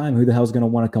same time, who the hell is going to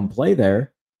want to come play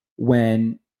there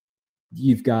when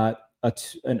you've got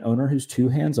an owner who's too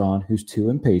hands-on, who's too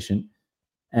impatient,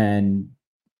 and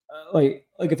like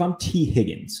if I'm T.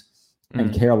 Higgins.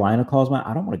 And Carolina calls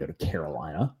I don't want to go to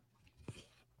Carolina.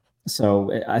 So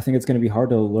I think it's going to be hard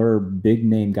to lure big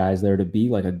name guys there to be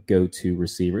like a go-to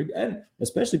receiver. And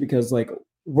especially because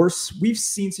we've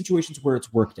seen situations where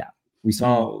it's worked out. We've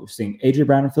seen AJ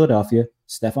Brown in Philadelphia,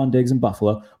 Stephon Diggs in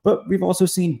Buffalo, but we've also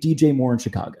seen DJ Moore in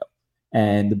Chicago.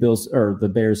 And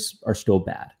the Bears are still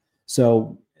bad.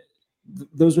 So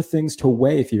those are things to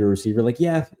weigh if you're a receiver.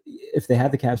 If they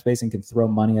have the cap space and can throw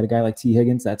money at a guy like T.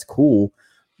 Higgins, that's cool.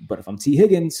 But if I'm T.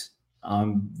 Higgins,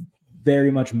 I'm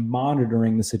very much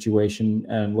monitoring the situation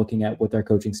and looking at what their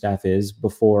coaching staff is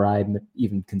before I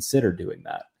even consider doing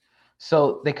that.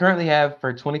 So they currently have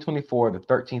for 2024 the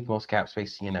 13th most cap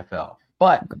space in the NFL.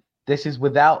 But this is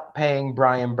without paying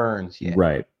Brian Burns yet.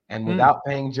 Right. And without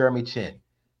paying Jeremy Chin.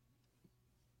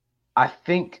 I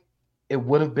think it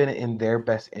would have been in their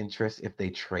best interest if they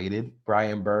traded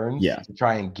Brian Burns to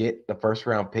try and get the first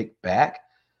round pick back.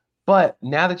 But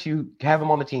now that you have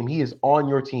him on the team, he is on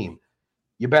your team.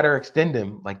 You better extend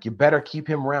him. You better keep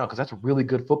him around because that's a really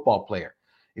good football player.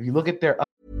 If you look at their...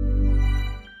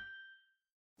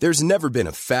 There's never been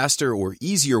a faster or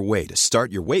easier way to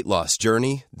start your weight loss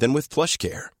journey than with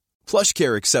PlushCare.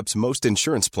 PlushCare accepts most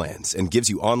insurance plans and gives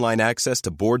you online access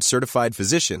to board-certified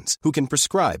physicians who can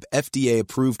prescribe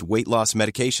FDA-approved weight loss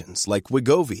medications like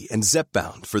Wegovy and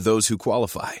Zepbound for those who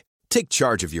qualify. Take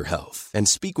charge of your health and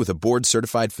speak with a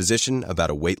board-certified physician about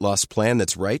a weight loss plan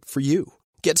that's right for you.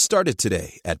 Get started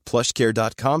today at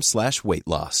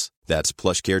plushcare.com/weight-loss. That's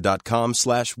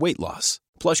plushcare.com/weight-loss.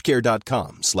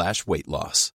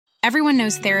 plushcare.com/weight-loss. Everyone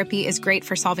knows therapy is great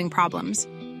for solving problems,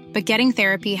 but getting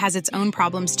therapy has its own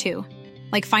problems too,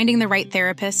 like finding the right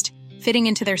therapist, fitting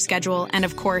into their schedule, and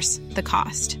of course, the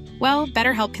cost. Well,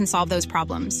 BetterHelp can solve those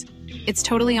problems. It's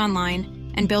totally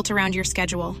online and built around your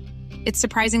schedule. It's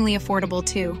surprisingly affordable,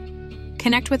 too.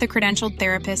 Connect with a credentialed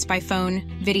therapist by phone,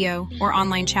 video, or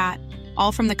online chat,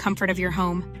 all from the comfort of your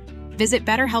home. Visit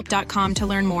BetterHelp.com to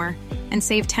learn more and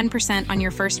save 10% on your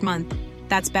first month.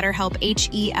 That's BetterHelp,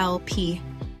 H-E-L-P.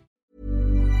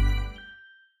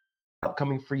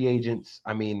 Upcoming free agents.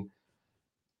 I mean,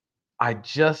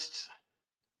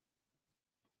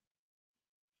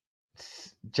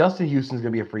 Justin Houston's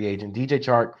going to be a free agent. DJ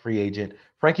Chark, free agent.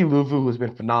 Frankie Louvu, who's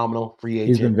been phenomenal, free agent.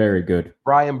 He's been very good.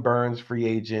 Brian Burns, free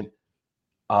agent.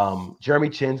 Jeremy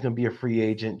Chin's going to be a free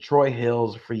agent. Troy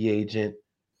Hill's a free agent.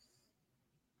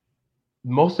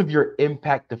 Most of your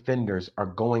impact defenders are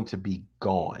going to be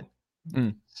gone.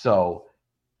 So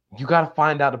you got to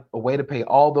find out a way to pay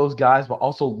all those guys, but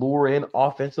also lure in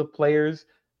offensive players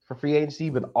for free agency,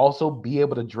 but also be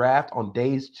able to draft on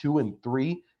days 2 and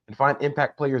 3 and find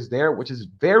impact players there, which is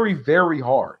very, very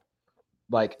hard.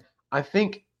 Like, I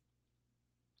think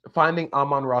finding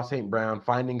Amon-Ra St. Brown,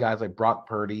 finding guys like Brock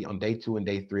Purdy on day 2 and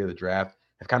day 3 of the draft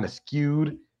have kind of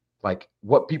skewed like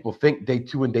what people think day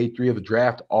 2 and day 3 of the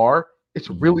draft are. It's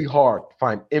really hard to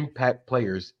find impact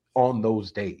players on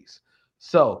those days.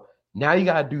 So now you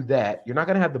got to do that. You're not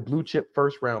going to have the blue chip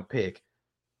first round pick.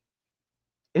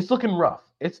 It's looking rough.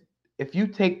 If you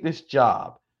take this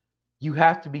job, you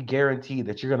have to be guaranteed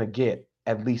that you're going to get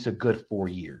at least a good 4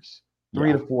 years,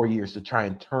 3 to 4 years to try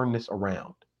and turn this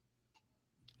around.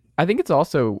 I think it's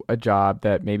also a job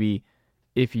that maybe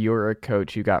if you're a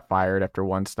coach who got fired after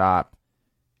one stop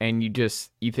and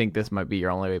you think this might be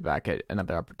your only way back at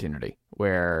another opportunity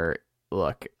where,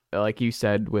 look, like you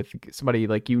said, with somebody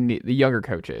like you need the younger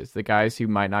coaches, the guys who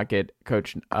might not get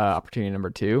coach opportunity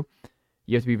number 2,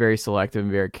 you have to be very selective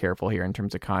and very careful here in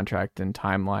terms of contract and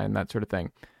timeline and that sort of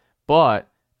thing. But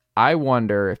I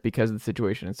wonder if because the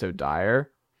situation is so dire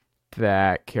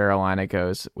that Carolina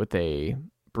goes with a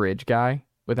bridge guy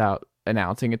without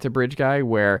announcing it's a bridge guy,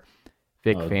 where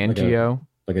Vic Fangio,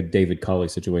 like a David Culley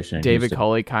situation. David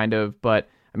Culley kind of, but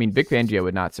I mean, Vic Fangio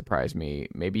would not surprise me.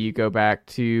 Maybe you go back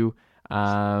to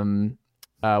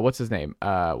what's his name?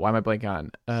 Why am I blanking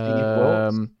on?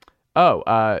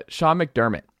 Sean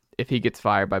McDermott. If he gets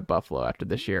fired by Buffalo after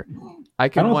this year, I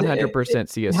can 100%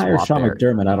 see a swap hire Sean there.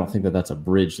 McDermott. I don't think that's a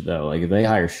bridge though. Like if they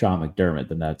hire Sean McDermott,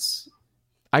 then that's.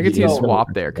 I could see a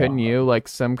swap there, couldn't you? Like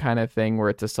some kind of thing where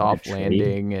it's a soft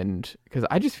landing, and because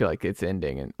I just feel like it's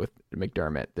ending with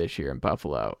McDermott this year in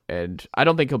Buffalo, and I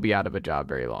don't think he'll be out of a job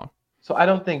very long. So I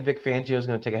don't think Vic Fangio is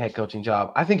going to take a head coaching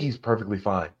job. I think he's perfectly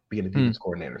fine being a defense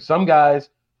coordinator. Some guys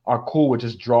are cool with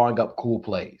just drawing up cool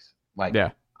plays. Like,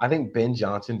 I think Ben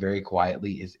Johnson very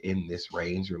quietly is in this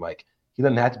range. Where like he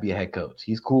doesn't have to be a head coach.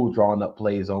 He's cool drawing up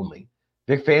plays only.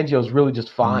 Vic Fangio is really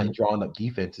just fine drawing up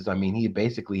defenses. I mean, he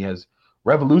basically has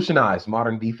revolutionized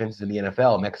modern defenses in the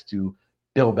NFL next to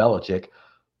Bill Belichick.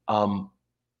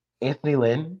 Anthony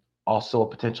Lynn, also a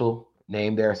potential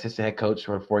name there, assistant head coach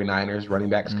for the 49ers, running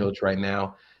backs coach right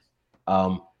now.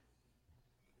 I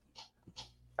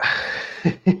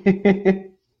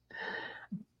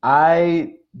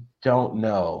don't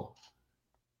know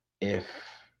if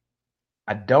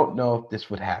this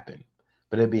would happen,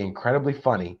 but it'd be incredibly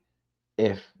funny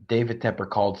if David Tepper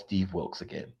called Steve Wilkes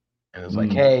again and was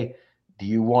like, hey, do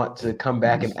you want to come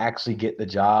back and actually get the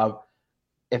job?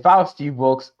 If I was Steve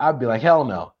Wilkes, I'd be like, hell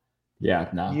no. Yeah,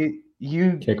 no.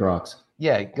 You kick rocks.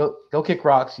 Yeah, go kick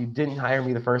rocks. You didn't hire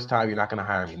me the first time. You're not going to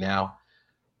hire me now.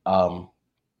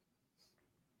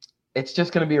 It's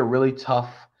just going to be a really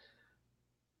tough.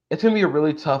 It's going to be a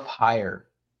really tough hire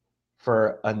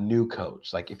for a new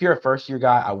coach. Like if you're a first year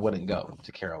guy, I wouldn't go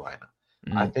to Carolina.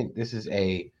 I think this is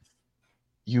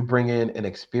you bring in an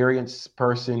experienced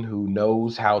person who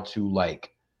knows how to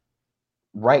like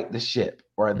right the ship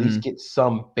or at least get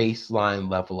some baseline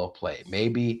level of play.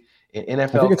 Maybe an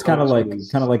NFL. I think it's kind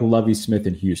of like Lovie Smith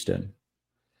in Houston.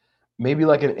 Maybe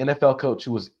like an NFL coach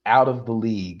who was out of the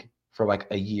league for like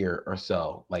a year or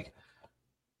so. Like,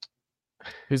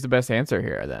 who's the best answer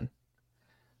here then?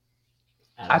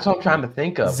 That's what I'm trying to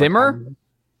think of. Zimmer?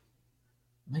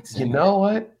 You know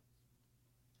what?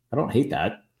 I don't hate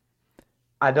that.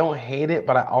 I don't hate it,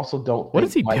 but I also don't. What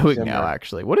is he doing now,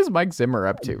 actually? What is Mike Zimmer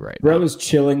up to right now? Bro is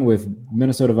chilling with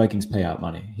Minnesota Vikings payout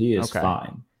money. He is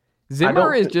fine.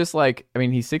 Zimmer is just like, I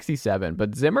mean, he's 67,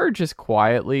 but Zimmer just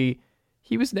quietly,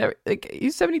 he was never, like,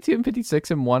 he's 72 and 56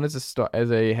 and 1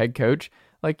 as a head coach.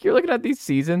 Like, you're looking at these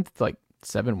seasons, it's like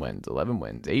 7 wins, 11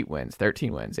 wins, 8 wins,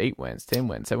 13 wins, 8 wins, 10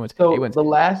 wins, 7 wins, 8 wins. The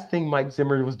last thing Mike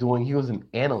Zimmer was doing, he was an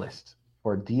analyst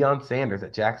for Deion Sanders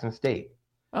at Jackson State.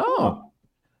 Oh.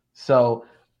 So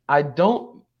I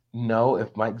don't know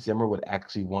if Mike Zimmer would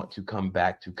actually want to come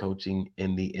back to coaching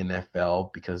in the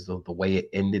NFL because of the way it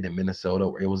ended in Minnesota,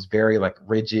 where it was very like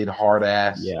rigid, hard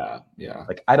ass. Yeah.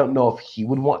 Like I don't know if he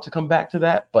would want to come back to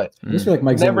that, but I just feel like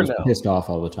Mike Zimmer is pissed off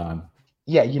all the time.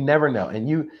 Yeah, you never know,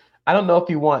 and I don't know if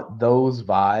you want those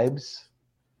vibes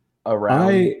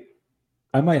around.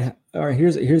 I might. All right,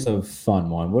 here's a fun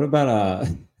one. What about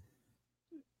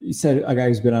you said a guy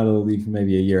who's been out of the league for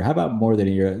maybe a year. How about more than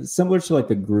a year? Similar to like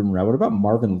the Gruden route. What about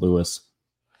Marvin Lewis?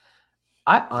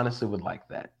 I honestly would like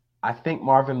that. I think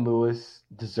Marvin Lewis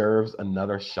deserves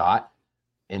another shot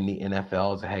in the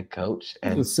NFL as a head coach, He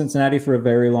was and with Cincinnati for a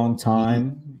very long he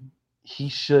time. he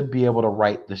should be able to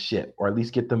right the ship, or at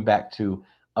least get them back to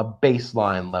a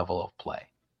baseline level of play.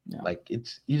 Yeah. Like,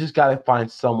 you just got to find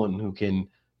someone who can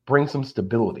bring some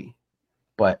stability.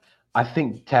 But I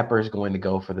think Tepper is going to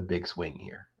go for the big swing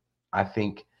here. I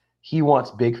think he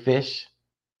wants big fish.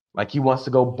 Like, he wants to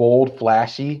go bold,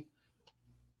 flashy,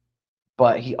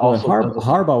 but he Well, also doesn't.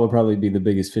 Harbaugh would probably be the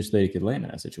biggest fish that he could land in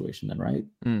that situation, then, right?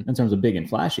 In terms of big and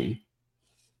flashy.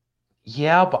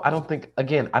 Yeah, but I don't think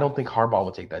Harbaugh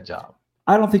would take that job.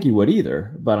 I don't think he would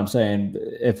either. But I'm saying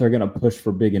if they're going to push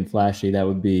for big and flashy, that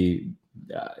would be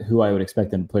who I would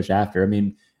expect them to push after. I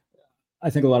mean, I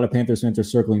think a lot of Panthers fans are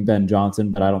circling Ben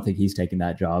Johnson, but I don't think he's taking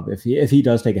that job. If he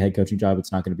does take a head coaching job,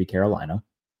 it's not going to be Carolina.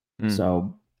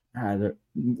 So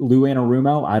Lou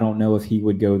Anarumo, I don't know if he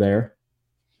would go there.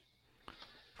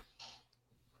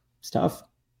 It's tough.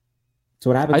 So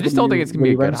what happens? I just don't think it's going to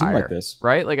be a good hire, like this,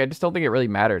 right? Like, I just don't think it really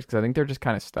matters because I think they're just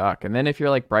kind of stuck. And then if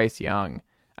you're like Bryce Young,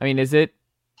 I mean,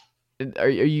 are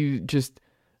you just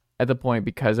at the point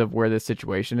because of where this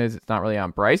situation is, it's not really on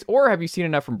Bryce? Or have you seen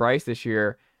enough from Bryce this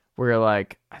year where you're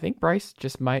like, I think Bryce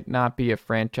just might not be a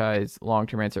franchise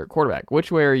long-term answer at quarterback?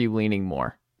 Which way are you leaning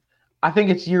more? I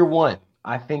think it's year one.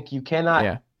 I think you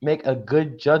cannot make a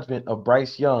good judgment of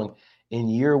Bryce Young in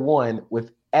year one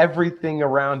with everything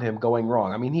around him going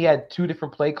wrong. I mean, he had 2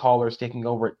 different play callers taking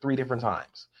over at 3 different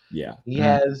times. Yeah. He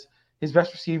has his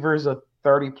best receiver is a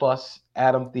 30-plus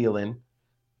Adam Thielen.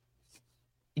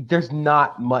 There's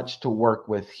not much to work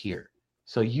with here.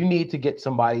 So you need to get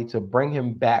somebody to bring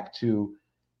him back to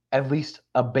at least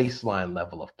a baseline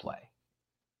level of play,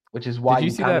 which is why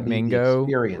you kind of need the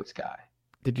experienced guy.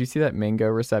 Did you see that Mingo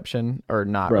reception or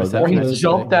not? Bro, reception? Where he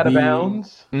jumped out of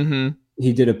bounds. Mm-hmm.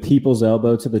 He did a people's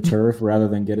elbow to the turf rather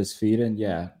than get his feet in.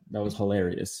 Yeah, that was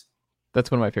hilarious. That's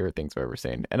one of my favorite things I've ever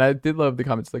seen. And I did love the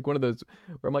comments, like one of those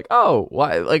where I'm like, oh,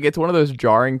 why? Like, it's one of those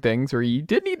jarring things where you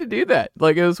did need to do that.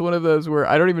 Like, it was one of those where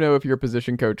I don't even know if you're a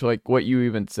position coach, like what you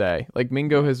even say. Like,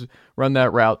 Mingo has run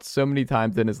that route so many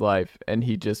times in his life, and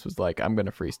he just was like, I'm going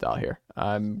to freestyle here.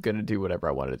 I'm going to do whatever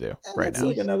I want to do right now.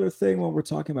 Like another thing when we're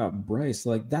talking about Bryce,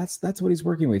 like that's what he's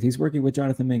working with. He's working with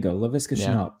Jonathan Mingo, Laviska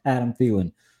Shenault, Adam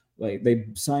Thielen. Like, they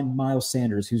signed Miles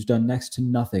Sanders, who's done next to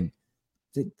nothing.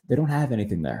 They don't have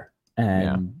anything there.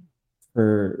 And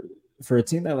for a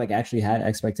team that like actually had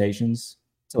expectations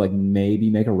to like maybe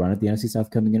make a run at the NFC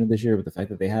South coming into this year, with the fact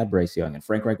that they had Bryce Young and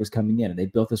Frank Reich was coming in and they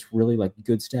built this really like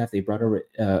good staff. They brought over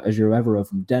Ajiro Evero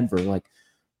from Denver. Like,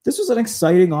 this was an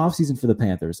exciting offseason for the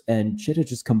Panthers, and shit had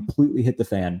just completely hit the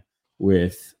fan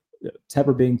with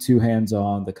Tepper being too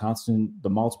hands-on, the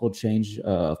multiple change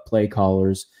of play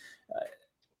callers.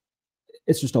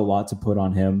 It's just a lot to put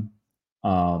on him.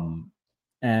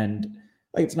 And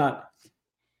like, it's not,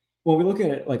 when we look at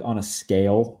it like on a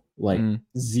scale, like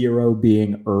 0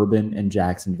 being Urban and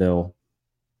Jacksonville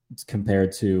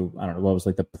compared to, I don't know, what was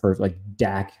like the perfect, like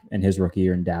Dak and his rookie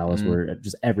year in Dallas, where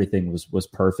just everything was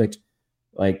perfect.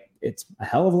 Like, it's a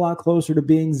hell of a lot closer to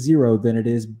being 0 than it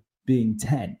is being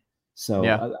 10. So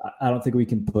I don't think we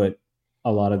can put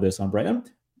a lot of this on Bryce.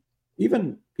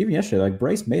 Even yesterday, like,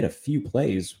 Bryce made a few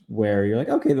plays where you're like,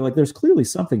 okay, like there's clearly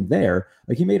something there.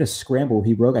 Like, he made a scramble.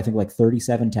 He broke, I think, like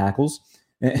 37 tackles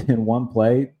in one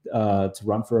play to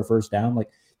run for a first down. Like,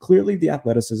 clearly the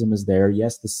athleticism is there.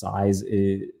 Yes, the size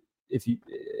is,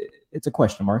 it's a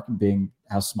question mark, being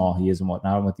how small he is and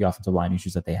whatnot, and with the offensive line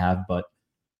issues that they have. But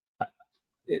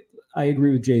I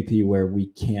agree with JP where we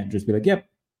can't just be like, yep,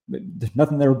 there's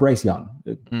nothing there with Bryce Young.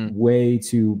 Way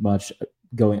too much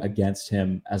going against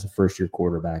him as a first-year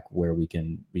quarterback where we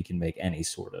can make any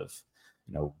sort of,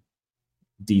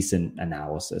 decent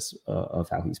analysis of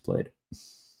how he's played.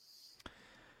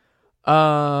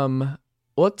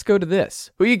 Let's go to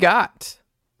this. Who you got?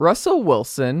 Russell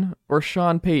Wilson or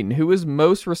Sean Payton? Who is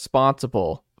most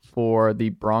responsible for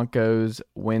the Broncos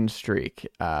win streak?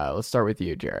 Let's start with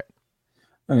you, Jarrett.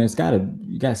 I mean,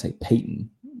 you gotta say Payton.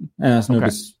 And that's no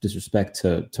disrespect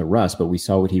to Russ, but we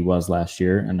saw what he was last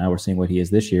year, and now we're seeing what he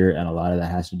is this year, and a lot of that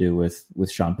has to do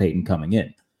with Sean Payton coming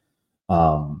in.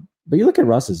 But you look at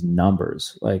Russ's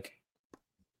numbers, like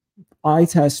eye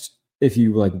test, if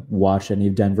you like watch any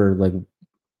of Denver, like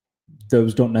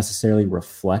those don't necessarily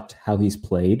reflect how he's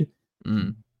played,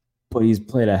 but he's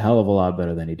played a hell of a lot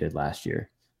better than he did last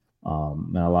year.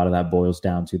 And a lot of that boils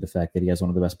down to the fact that he has one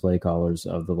of the best play callers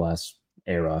of the last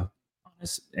era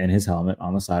in his helmet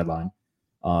on the sideline.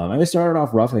 And they started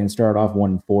off roughly and started off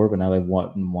 1-4, but now they've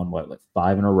won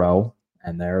 5 in a row.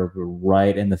 and they're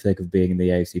right in the thick of being in the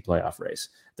AFC playoff race.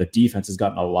 The defense has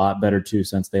gotten a lot better too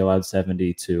since they allowed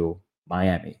 70 to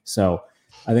Miami. So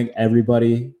I think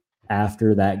everybody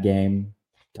after that game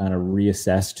kind of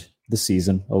reassessed the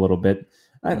season a little bit.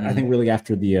 I think really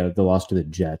after the loss to the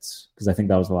Jets, because I think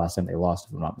that was the last time they lost,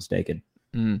 if I'm not mistaken.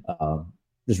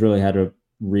 Just really had to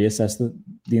reassess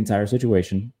the entire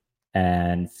situation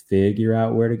and figure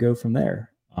out where to go from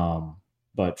there.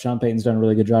 But Sean Payton's done a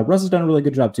really good job. Russ has done a really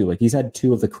good job too. Like, he's had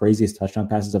 2 of the craziest touchdown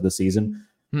passes of the season.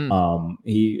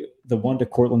 The one to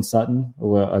Cortland Sutton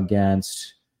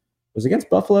against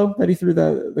Buffalo that he threw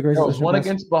the craziest. There was one pass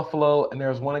against Buffalo, and there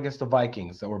was one against the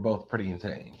Vikings that were both pretty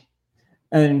insane.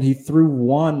 And he threw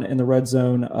one in the red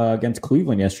zone against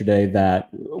Cleveland yesterday that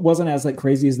wasn't as like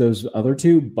crazy as those other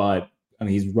 2, but I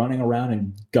mean, he's running around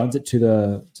and guns it to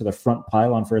the front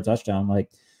pylon for a touchdown. Like,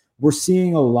 we're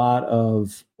seeing a lot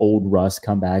of old Russ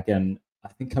come back, and I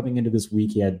think coming into this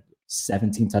week he had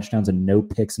 17 touchdowns and no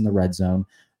picks in the red zone.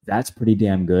 That's pretty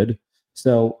damn good.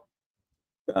 So,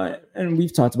 and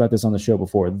we've talked about this on the show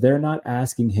before. They're not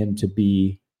asking him to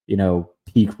be,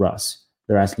 peak Russ.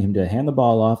 They're asking him to hand the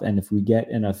ball off, and if we get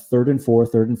in a 3rd and 4,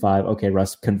 3rd and 5, okay,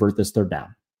 Russ, convert this 3rd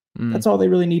down. That's all they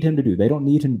really need him to do. They don't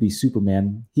need him to be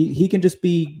Superman. He can just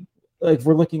be, like, if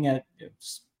we're looking at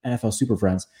NFL Super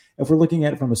Friends, if we're looking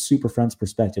at it from a Super Friends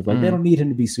perspective, like, they don't need him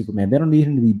to be Superman. They don't need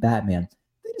him to be Batman.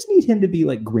 They just need him to be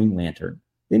like Green Lantern.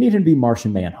 They need him to be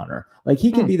Martian Manhunter. Like,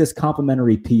 he can be this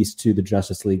complementary piece to the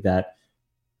Justice League that,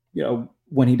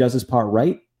 when he does his part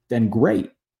right, then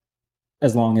great.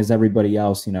 As long as everybody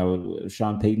else,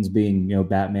 Sean Payton's being,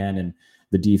 Batman, and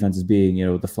the defense is being,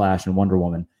 the Flash and Wonder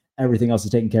Woman. Everything else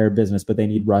is taking care of business, but they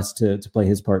need Russ to play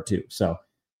his part too. So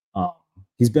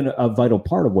he's been a vital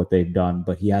part of what they've done,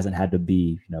 but he hasn't had to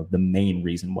be, the main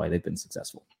reason why they've been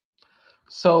successful.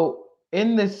 So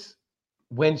in this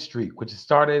win streak, which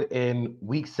started in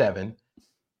week 7,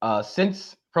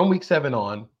 from week 7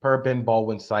 on, per Ben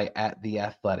Baldwin's site at The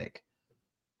Athletic,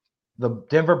 the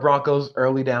Denver Broncos'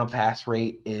 early down pass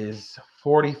rate is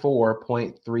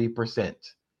 44.3%,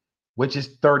 which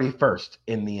is 31st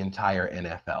in the entire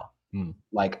NFL.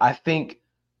 Like, I think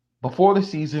before the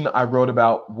season, I wrote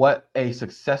about what a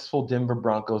successful Denver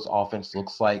Broncos offense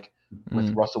looks like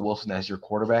with Russell Wilson as your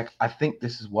quarterback. I think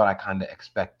this is what I kind of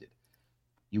expected.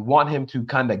 You want him to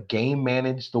kind of game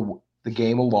manage the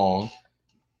game along,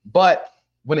 but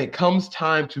when it comes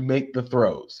time to make the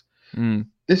throws,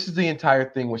 this is the entire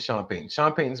thing with Sean Payton.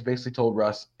 Sean Payton's basically told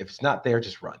Russ, if it's not there,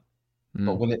 just run.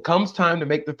 But when it comes time to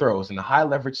make the throws in the high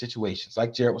leverage situations,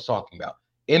 like Jared was talking about,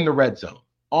 in the red zone,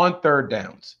 on 3rd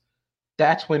downs,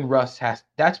 that's when Russ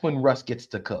gets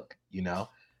to cook.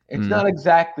 It's not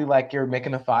exactly like you're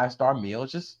making a 5-star meal.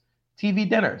 It's just TV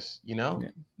dinners.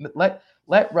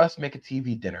 Let Russ make a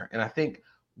TV dinner. And I think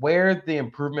where the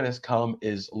improvement has come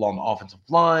is along the offensive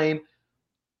line,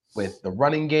 with the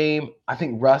running game. I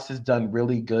think Russ has done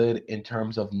really good in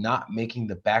terms of not making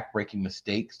the backbreaking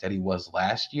mistakes that he was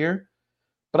last year.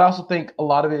 But I also think a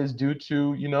lot of it is due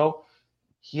to,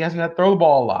 he hasn't had to throw the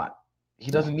ball a lot.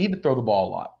 He doesn't need to throw the ball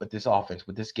a lot with this offense,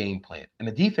 with this game plan. And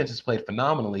the defense has played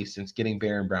phenomenally since getting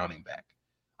Baron Browning back.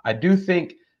 I do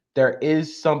think there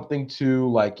is something to,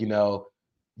 like,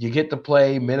 you get to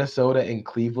play Minnesota and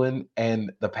Cleveland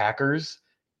and the Packers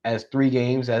as 3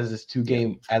 games, as this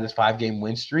 5-game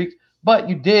win streak. But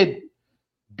you did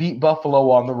beat Buffalo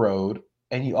on the road,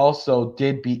 and you also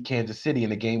did beat Kansas City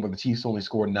in a game where the Chiefs only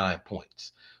scored 9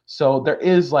 points. So there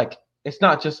is, like, it's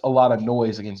not just a lot of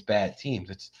noise against bad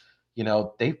teams. It's,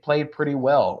 they've played pretty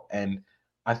well. And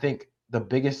I think the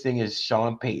biggest thing is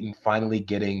Sean Payton finally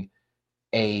getting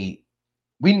we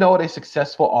know what a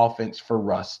successful offense for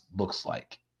Russ looks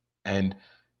like. And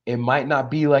it might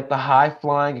not be like the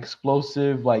high-flying,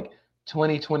 explosive, like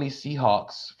 2020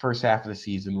 Seahawks first half of the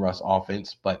season Russ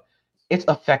offense, but it's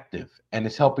effective, and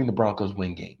it's helping the Broncos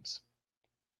win games.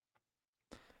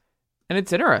 And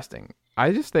it's interesting.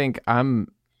 I just think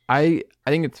I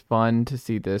think it's fun to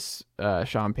see this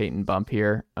Sean Payton bump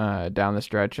here down the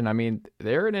stretch. And I mean,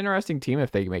 they're an interesting team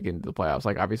if they make it into the playoffs.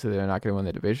 Like, obviously they're not going to win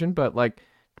the division, but like,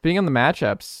 depending on the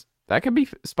matchups, that could be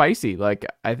spicy. Like,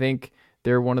 I think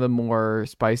they're one of the more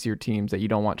spicier teams that you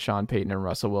don't want Sean Payton and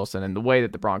Russell Wilson. And the way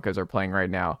that the Broncos are playing right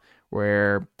now,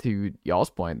 where, to y'all's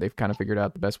point, they've kind of figured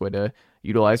out the best way to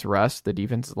utilize Russ. The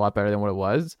defense is a lot better than what it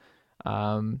was.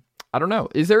 I don't know.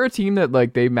 Is there a team that,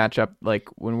 like, they match up, like,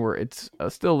 when it's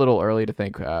still a little early to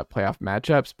think playoff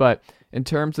matchups, but in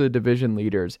terms of the division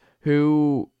leaders,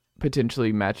 who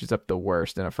potentially matches up the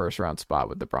worst in a first-round spot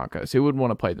with the Broncos? Who would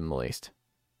want to play them the least?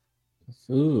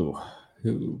 Ooh.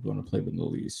 Who want to play them the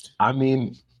least? I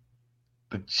mean,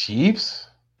 the Chiefs?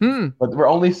 But we're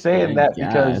only saying that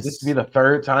because this guess. would be the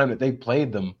third time that they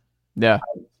played them. Yeah.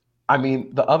 I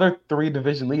mean, the other three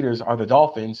division leaders are the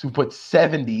Dolphins, who put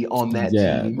 70 on that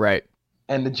team. Right.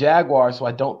 And the Jaguars, who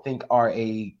I don't think are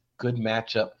a good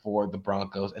matchup for the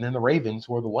Broncos. And then the Ravens,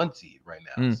 who are the 1 seed right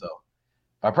now. So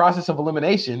by process of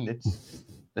elimination, it's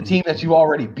the team that you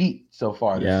already beat so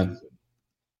far this season.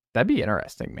 That'd be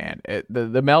interesting, man.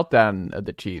 The meltdown of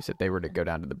the Chiefs if they were to go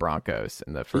down to the Broncos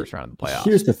in the first round of the playoffs.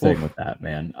 Here's the thing with that,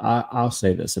 man. I'll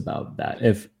say this about that.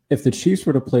 If the Chiefs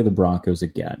were to play the Broncos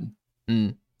again,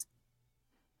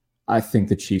 I think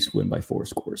the Chiefs win by 4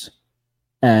 scores.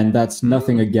 And that's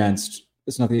nothing against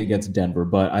Denver,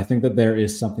 but I think that there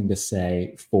is something to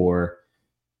say for,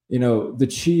 the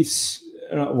Chiefs.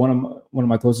 One of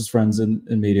my closest friends in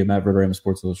media, Matt Verderame of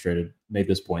Sports Illustrated, made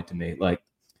this point to me. Like,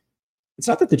 it's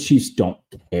not that the Chiefs don't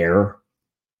care,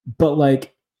 but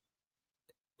like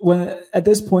when at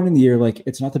this point in the year, like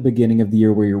it's not the beginning of the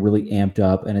year where you're really amped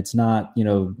up, and it's not,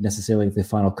 necessarily the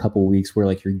final couple weeks where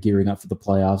like you're gearing up for the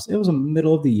playoffs. It was the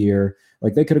middle of the year.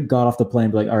 Like they could have got off the plane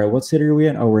and be like, all right, what city are we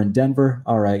in? Oh, we're in Denver.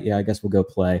 All right. Yeah, I guess we'll go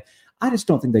play. I just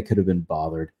don't think they could have been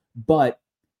bothered. But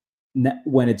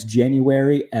when it's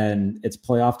January and it's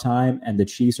playoff time and the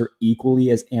Chiefs are equally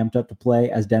as amped up to play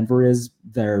as Denver is,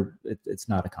 it's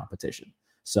not a competition.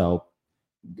 So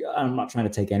I'm not trying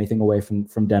to take anything away from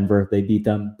Denver. They beat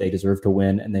them. They deserve to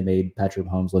win, and they made Patrick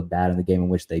Mahomes look bad in the game in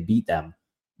which they beat them.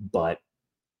 But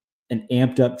an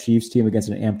amped up Chiefs team against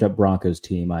an amped up Broncos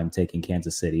team, I'm taking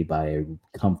Kansas City by a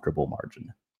comfortable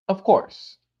margin. Of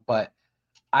course, but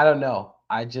I don't know.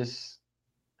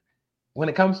 When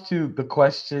it comes to the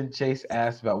question Chase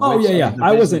asked about,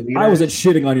 I wasn't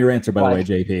shitting on your answer, by the way,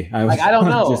 JP. I don't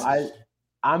know.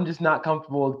 I'm just not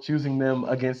comfortable choosing them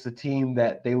against a team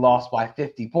that they lost by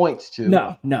 50 points to.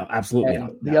 No, absolutely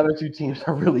not. The other 2 teams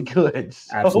are really good.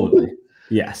 So. Absolutely,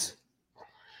 yes.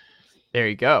 There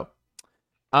you go.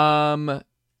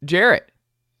 Jarrett,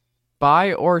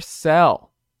 buy or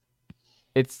sell?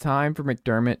 It's time for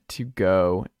McDermott to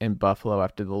go in Buffalo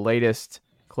after the latest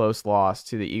close loss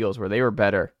to the Eagles, where they were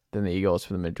better than the Eagles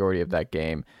for the majority of that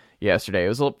game yesterday. It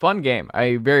was a fun game.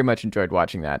 I very much enjoyed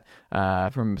watching that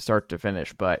from start to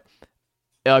finish, but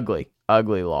ugly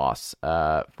loss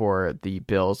for the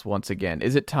Bills once again.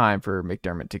 Is it time for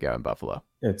McDermott to go in Buffalo?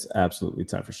 It's absolutely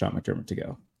time for Sean McDermott to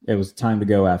go. It was time to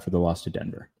go after the loss to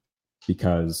Denver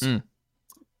because I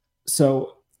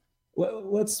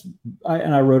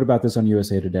wrote about this on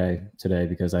USA Today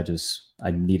because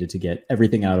I needed to get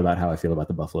everything out about how I feel about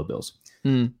the Buffalo Bills.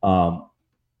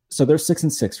 So they're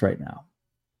 6-6 right now.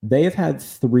 They have had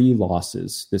 3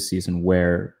 losses this season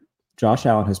where Josh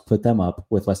Allen has put them up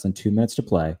with less than 2 minutes to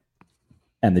play,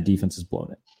 and the defense has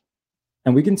blown it.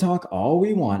 And we can talk all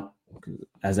we want,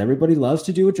 as everybody loves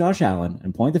to do with Josh Allen,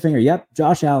 and point the finger. Yep,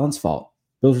 Josh Allen's fault.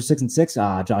 Bills are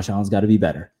 6-6. Josh Allen's got to be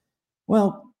better.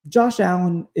 Well, Josh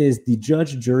Allen is the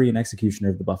judge, jury, and executioner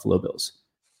of the Buffalo Bills.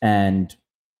 And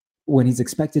when he's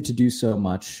expected to do so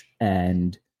much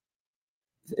and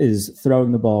is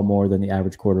throwing the ball more than the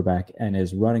average quarterback and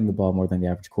is running the ball more than the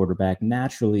average quarterback,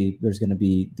 naturally there's going to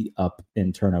be the up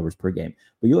in turnovers per game.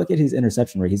 But you look at his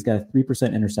interception rate, he's got a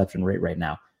 3% interception rate right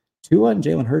now. Tua and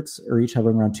Jalen Hurts are each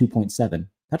hovering around 2.7.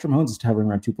 Patrick Mahomes is hovering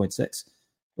around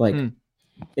 2.6.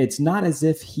 It's not as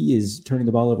if he is turning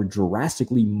the ball over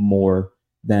drastically more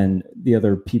than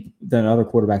other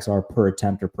quarterbacks are per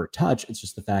attempt or per touch. It's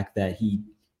just the fact that he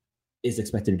is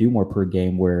expected to do more per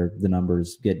game, where the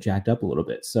numbers get jacked up a little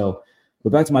bit. So,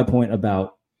 but back to my point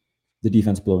about the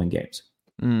defense blowing games.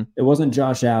 It wasn't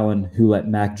Josh Allen who let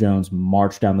Mac Jones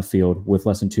march down the field with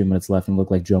less than 2 minutes left and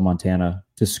look like Joe Montana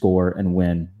to score and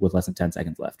win with less than 10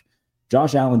 seconds left.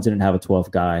 Josh Allen didn't have a 12th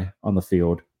guy on the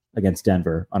field against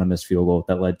Denver on a missed field goal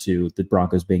that led to the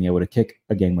Broncos being able to kick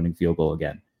a game-winning field goal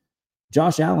again.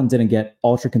 Josh Allen didn't get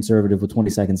ultra conservative with 20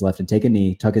 seconds left and take a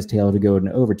knee, tuck his tail to go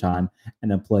into overtime,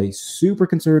 and then play super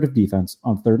conservative defense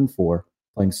on 3rd and 4,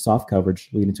 playing soft coverage,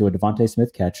 leading to a Devontae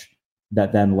Smith catch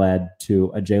that then led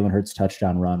to a Jalen Hurts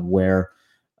touchdown run where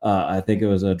I think it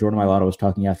was Jordan Mailata was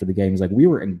talking after the game. He's like, we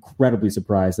were incredibly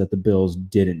surprised that the Bills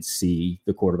didn't see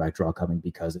the quarterback draw coming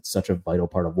because it's such a vital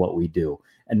part of what we do.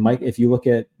 And Mike, if you look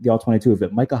at the all-22 of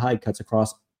it, Micah Hyde cuts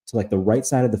across to like the right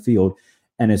side of the field.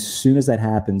 And as soon as that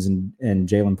happens and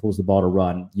Jalen pulls the ball to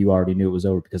run, you already knew it was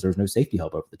over because there was no safety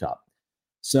help over the top.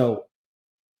 So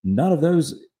none of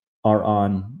those are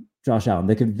on Josh Allen.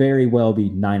 They could very well be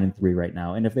 9-3 right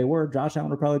now. And if they were, Josh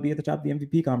Allen would probably be at the top of the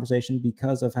MVP conversation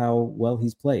because of how well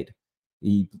he's played.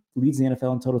 He leads the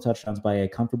NFL in total touchdowns by a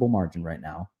comfortable margin right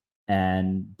now.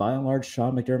 And by and large,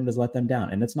 Sean McDermott has let them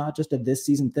down. And it's not just a this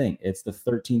season thing. It's the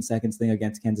 13 seconds thing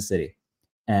against Kansas City.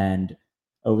 And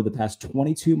over the past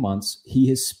 22 months, he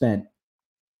has spent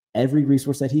every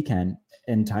resource that he can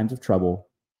in times of trouble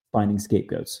finding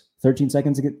scapegoats. 13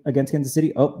 seconds against Kansas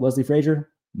City. Oh, Leslie Frazier,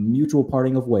 mutual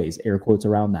parting of ways, air quotes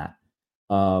around that.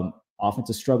 Offense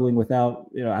is struggling without,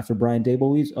 after Brian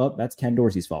Daboll leaves. Oh, that's Ken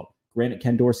Dorsey's fault. Granted,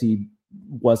 Ken Dorsey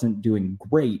wasn't doing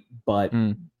great, but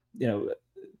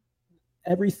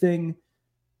everything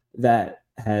that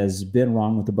has been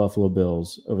wrong with the Buffalo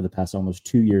Bills over the past almost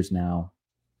 2 years now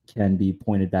can be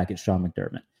pointed back at Sean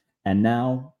McDermott. And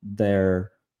now the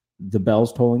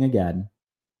bell's tolling again,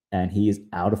 and he is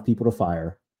out of people to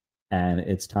fire, and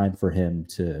it's time for him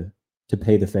to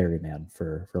pay the ferryman,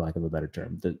 for lack of a better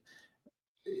term.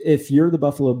 If you're the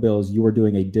Buffalo Bills, you are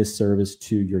doing a disservice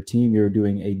to your team. You're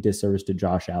doing a disservice to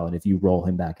Josh Allen if you roll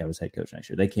him back out as head coach next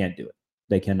year. They can't do it.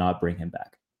 They cannot bring him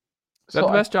back. Is that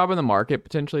the best job in the market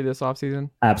potentially this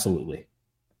offseason? Absolutely.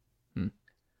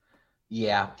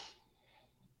 Yeah.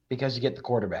 Because you get the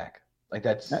quarterback. Like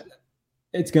that's...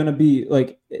 It's going to be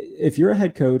like, if you're a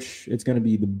head coach, it's going to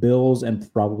be the Bills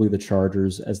and probably the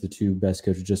Chargers as the two best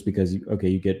coaches, just because,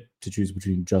 you get to choose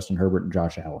between Justin Herbert and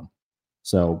Josh Allen.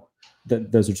 So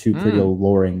those are two pretty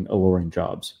alluring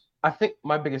jobs. I think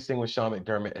my biggest thing with Sean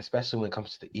McDermott, especially when it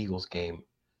comes to the Eagles game,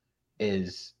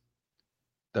 is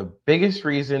the biggest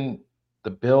reason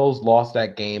the Bills lost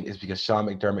that game is because Sean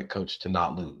McDermott coached to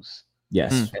not lose.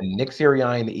 Yes. And Nick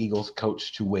Sirianni and the Eagles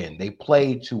coached to win. They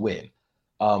played to win.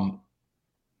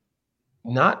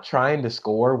 Not trying to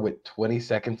score with 20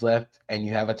 seconds left and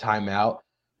you have a timeout.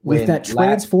 With that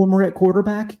transformer at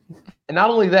quarterback? And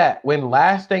not only that, when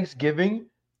last Thanksgiving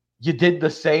you did the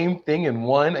same thing and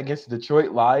won against the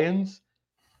Detroit Lions,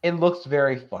 it looks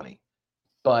very funny.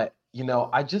 But,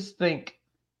 I just think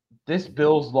this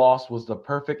Bills loss was the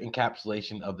perfect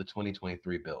encapsulation of the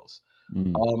 2023 Bills.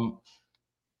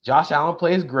 Josh Allen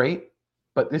plays great,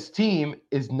 but this team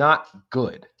is not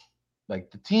good. Like,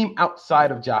 the team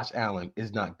outside of Josh Allen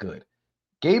is not good.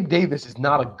 Gabe Davis is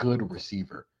not a good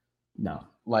receiver. No.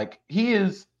 Like, he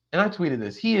is, and I tweeted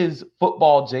this, he is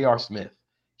football J.R. Smith.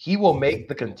 He will make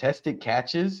the contested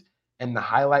catches and the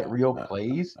highlight reel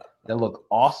plays that look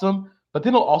awesome, but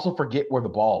then he'll also forget where the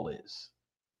ball is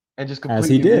and just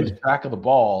completely lose track of the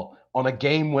ball on a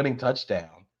game-winning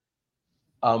touchdown.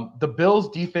 The Bills'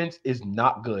 defense is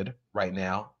not good right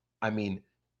now. I mean,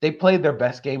 they played their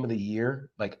best game of the year,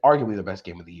 like arguably the best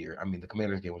game of the year. I mean, the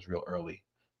Commanders game was real early,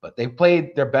 but they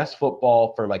played their best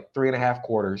football for like 3.5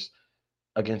 quarters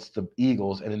against the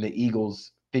Eagles, and then the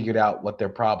Eagles figured out what their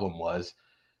problem was.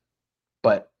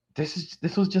 But this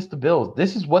was just the Bills.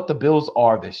 This is what the Bills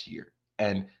are this year,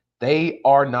 and they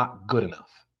are not good enough.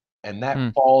 And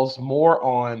that falls more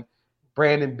on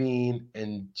Brandon Beane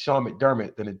and Sean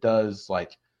McDermott than it does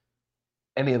like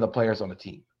any of the players on the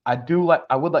team. I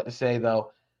would like to say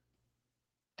though,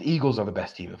 the Eagles are the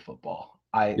best team in football.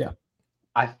 I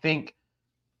think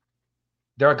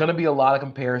there are going to be a lot of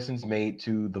comparisons made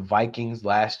to the Vikings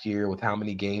last year with how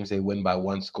many games they win by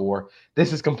one score.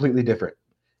 This is completely different.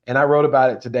 And I wrote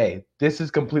about it today. This is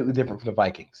completely different from the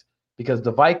Vikings because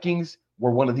the Vikings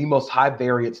were one of the most high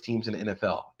variance teams in the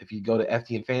NFL. If you go to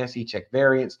FTN Fantasy, check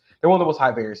variance, they're one of the most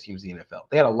high variance teams in the NFL.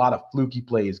 They had a lot of fluky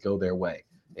plays go their way.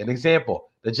 An example,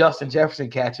 the Justin Jefferson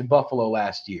catch in Buffalo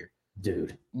last year.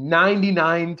 Dude,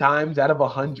 99 times out of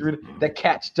 100, that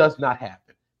catch does not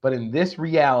happen. But in this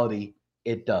reality,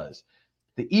 it does.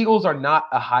 The Eagles are not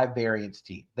a high variance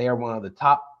team. They are one of the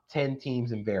top 10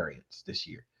 teams in variance this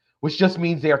year, which just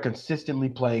means they are consistently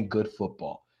playing good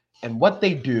football. And what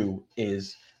they do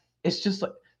is, it's just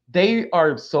like the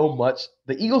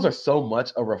Eagles are so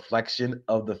much a reflection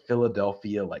of the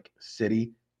Philadelphia like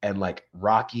city and like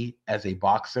Rocky as a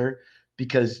boxer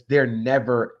because they're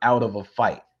never out of a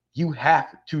fight. You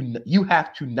have to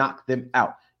knock them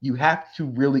out. You have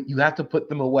to put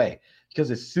them away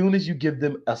because as soon as you give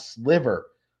them a sliver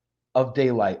of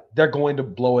daylight, they're going to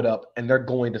blow it up and they're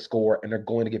going to score and they're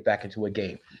going to get back into a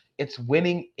game. It's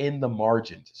winning in the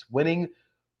margins. It's winning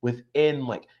within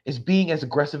it's being as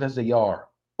aggressive as they are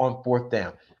on fourth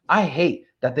down. I hate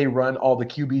that they run all the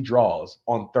QB draws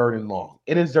on 3rd and long.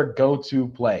 It is their go-to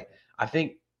play. I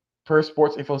think per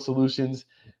Sports Info Solutions,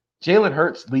 Jalen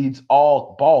Hurts leads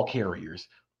all ball carriers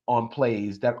on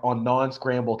plays that on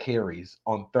non-scramble carries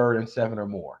on 3rd and 7 or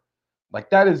more.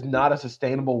 That is not a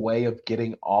sustainable way of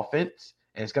getting offense,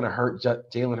 and it's going to hurt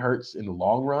Jalen Hurts in the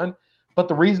long run. But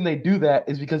the reason they do that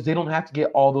is because they don't have to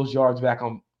get all those yards back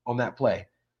on that play.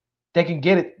 They can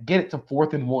get it to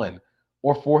 4th and 1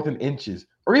 or 4th and inches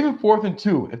or even 4th and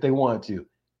 2 if they wanted to.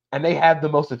 And they have the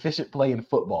most efficient play in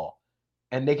football,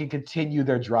 and they can continue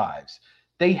their drives.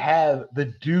 They have the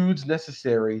dudes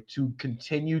necessary to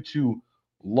continue to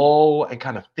lull and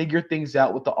kind of figure things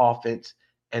out with the offense.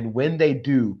 And when they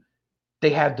do,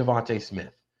 they have Devontae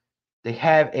Smith. They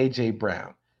have A.J.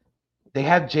 Brown. They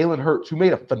have Jalen Hurts, who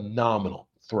made a phenomenal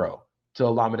throw to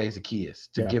Olamide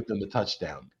Zaccheaus to give them the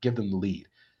touchdown, give them the lead.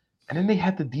 And then they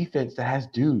have the defense that has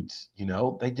dudes,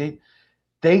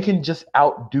 they can just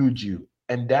out-dude you.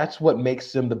 And that's what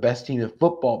makes them the best team in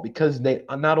football, because they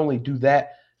not only do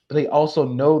that, but they also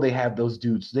know they have those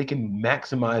dudes. They can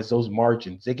maximize those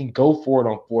margins. They can go for it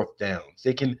on fourth downs.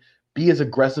 They can be as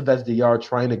aggressive as they are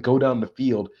trying to go down the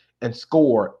field and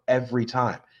score every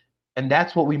time. And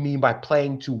that's what we mean by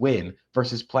playing to win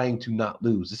versus playing to not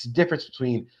lose. It's the difference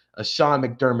between a Sean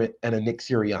McDermott and a Nick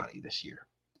Sirianni this year.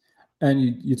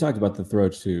 And you talked about the throw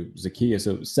to Zaccheaus.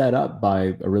 So set up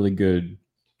by a really good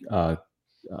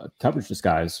coverage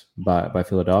disguise by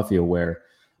Philadelphia, where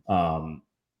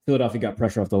Philadelphia got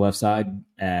pressure off the left side,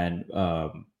 and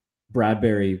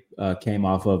Bradbury came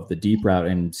off of the deep route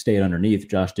and stayed underneath.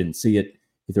 Josh didn't see it.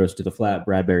 He throws to the flat.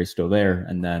 Bradbury's still there,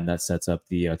 and then that sets up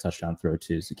the touchdown throw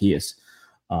to Zaccheaus.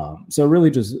 So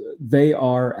really just they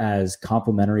are as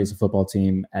complementary as a football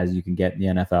team as you can get in the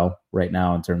NFL right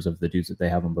now in terms of the dudes that they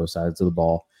have on both sides of the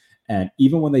ball. And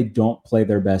even when they don't play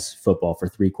their best football for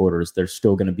 3 quarters, they're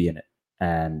still going to be in it.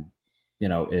 And,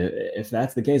 if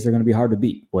that's the case, they're going to be hard to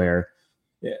beat. Where,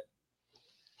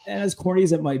 as corny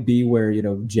as it might be, where,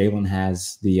 Jalen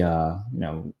has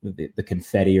the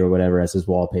confetti or whatever as his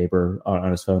wallpaper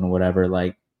on his phone or whatever,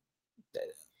 like,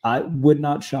 I would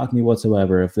not shock me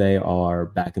whatsoever if they are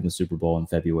back in the Super Bowl in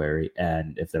February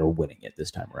and if they're winning it this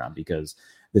time around, because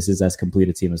this is as complete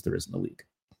a team as there is in the league.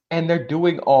 And they're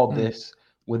doing all this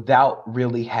without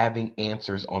really having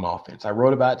answers on offense. I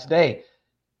wrote about it today.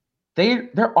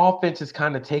 Their offense is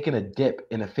kind of taking a dip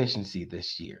in efficiency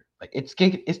this year. Like it's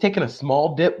taking a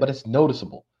small dip, but it's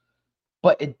noticeable.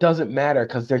 But it doesn't matter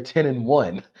because they're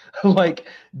 10-1. Like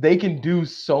they can do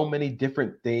so many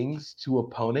different things to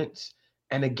opponents.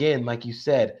 And again, like you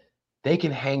said, they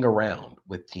can hang around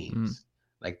with teams.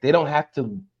 Like they don't have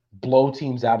to blow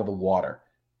teams out of the water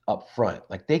up front.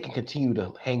 Like they can continue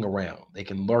to hang around. They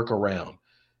can lurk around.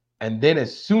 And then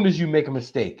as soon as you make a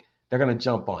mistake, they're going to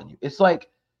jump on you. It's like,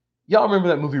 y'all remember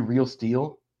that movie Real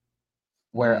Steel?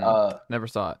 Where never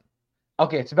saw it.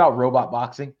 Okay, it's about robot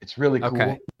boxing. It's really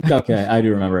cool. Okay, I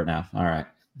do remember it now. All right.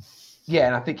 Yeah,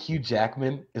 and I think Hugh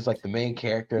Jackman is like the main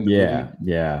character in the movie.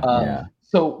 Yeah.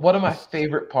 So one of my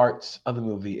favorite parts of the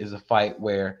movie is a fight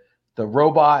where the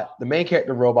main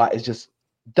character robot is just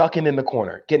ducking in the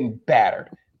corner, getting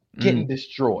battered, getting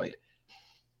destroyed.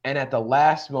 And at the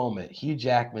last moment, Hugh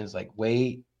Jackman's like,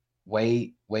 wait,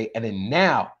 and then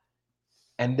now.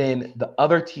 And then the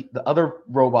other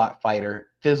robot fighter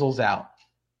fizzles out.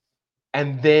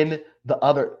 And then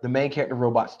the main character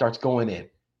robot starts going in.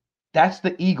 That's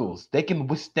the Eagles. They can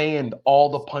withstand all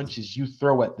the punches you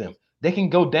throw at them. They can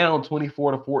go down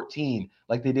 24-14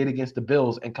 like they did against the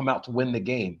Bills and come out to win the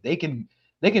game. They can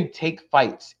take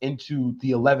fights into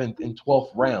the 11th and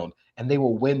 12th round, and they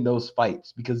will win those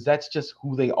fights because that's just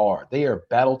who they are. They are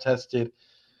battle-tested.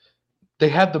 They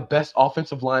have the best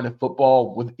offensive line in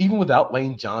football. Even without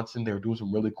Lane Johnson, they're doing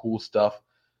some really cool stuff.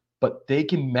 But they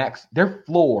can their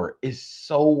floor is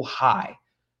so high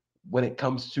when it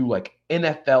comes to like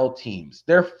NFL teams.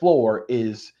 Their floor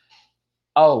is,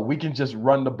 we can just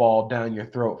run the ball down your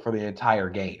throat for the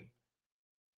entire game.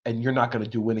 And you're not going to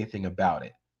do anything about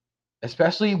it.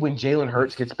 Especially when Jalen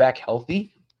Hurts gets back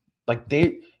healthy. Like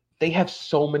they have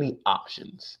so many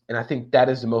options. And I think that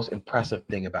is the most impressive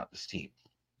thing about this team.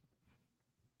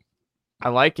 I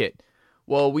like it.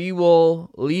 Well, we will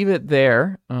leave it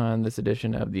there on this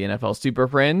edition of the NFL Super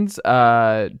Friends.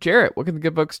 Jarrett, what can the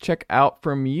good folks check out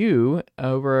from you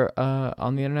over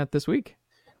on the internet this week?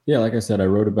 Yeah, like I said, I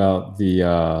wrote about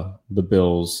the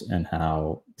Bills and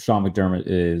how Sean McDermott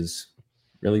is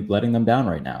really letting them down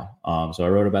right now. So I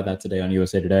wrote about that today on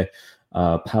USA Today.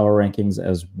 Power rankings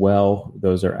as well.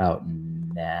 Those are out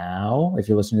now. If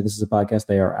you're listening to this as a podcast,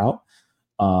 they are out.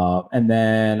 And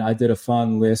then I did a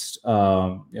fun list.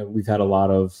 We've had a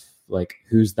lot of like,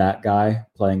 who's that guy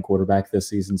playing quarterback this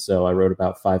season? So I wrote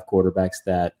about 5 quarterbacks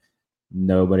that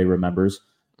nobody remembers,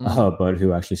 but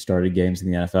who actually started games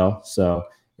in the NFL. So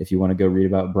if you want to go read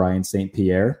about Brian St.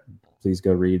 Pierre, please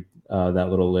go read that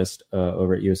little list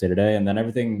over at USA Today, and then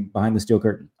everything behind the steel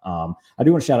curtain. I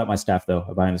do want to shout out my staff though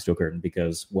behind the steel curtain,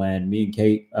 because when me and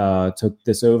Kate took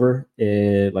this over,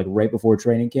 like right before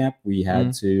training camp, we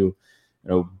had to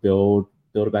build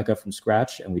it back up from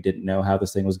scratch, and we didn't know how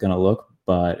this thing was going to look.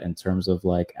 But in terms of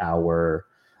like our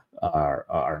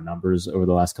our numbers over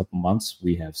the last couple months.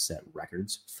 We have set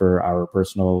records for our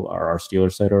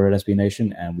Steelers site over at SB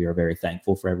Nation, and we are very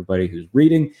thankful for everybody who's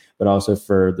reading, but also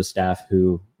for the staff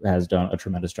who has done a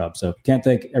tremendous job. So can't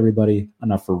thank everybody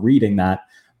enough for reading that,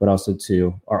 but also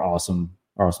to our awesome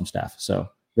staff. So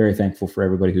very thankful for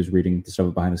everybody who's reading the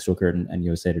stuff behind the steel curtain and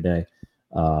USA Today.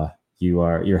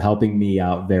 You're helping me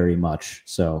out very much,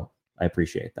 so I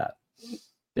appreciate that.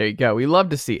 There you go. We love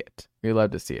to see it. We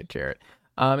love to see it, Jarrett.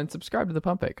 And subscribe to the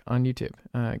Pump Fake on YouTube.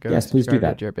 Please do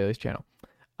that. To Jarrett Bailey's channel.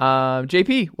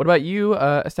 JP, what about you?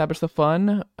 Establish the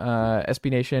Fun,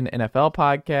 SB Nation NFL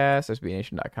podcast,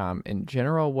 SBNation.com in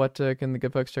general. What can the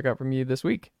good folks check out from you this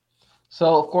week?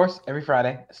 So, of course, every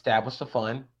Friday, Establish the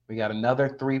Fun. We got another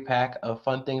 3-pack of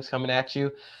fun things coming at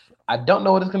you. I don't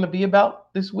know what it's going to be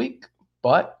about this week,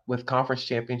 but with conference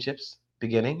championships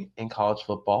beginning in college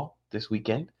football this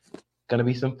weekend, going to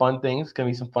be some fun things, going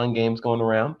to be some fun games going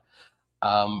around.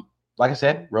 Like I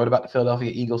said, wrote about the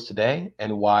Philadelphia Eagles today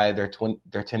and why their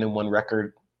 10-1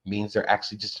 record means they're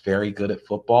actually just very good at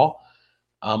football.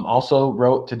 Also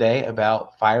wrote today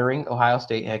about firing Ohio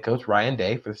State head coach Ryan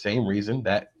Day for the same reason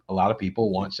that a lot of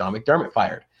people want Sean McDermott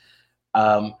fired.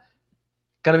 Going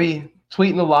to be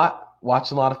tweeting a lot,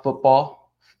 watching a lot of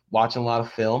football, watching a lot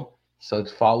of film. So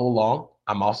follow along.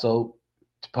 I'm also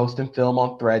posting film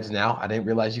on Threads now. I didn't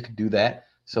realize you could do that.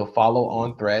 So follow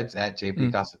on Threads at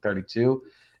JPCosta32.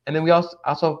 And then we also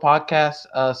have a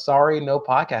podcast, Sorry No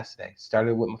Podcast today.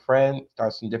 Started with my friend,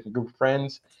 started some different group of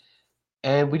friends.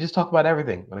 And we just talk about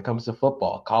everything when it comes to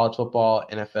football, college football,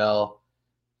 NFL,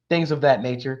 things of that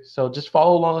nature. So just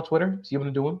follow along on Twitter, see what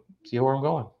I'm doing, see where I'm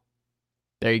going.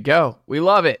 There you go. We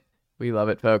love it. We love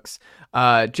it, folks.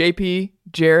 JP,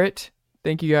 Jarrett,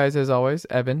 thank you guys as always.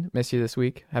 Evan, miss you this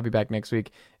week. Have you back next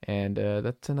week. And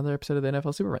that's another episode of the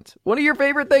NFL Super Friends. One of your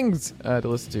favorite things to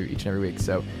listen to each and every week.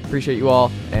 So appreciate you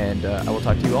all. And I will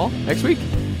talk to you all next week.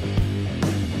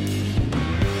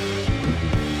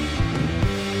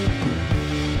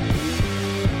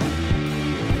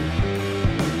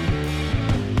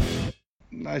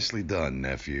 Nicely done,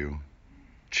 nephew.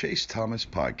 Chase Thomas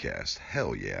Podcast.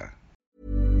 Hell yeah.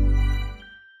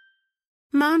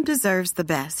 Mom deserves the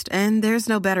best, and there's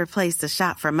no better place to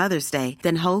shop for Mother's Day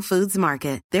than Whole Foods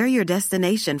Market. They're your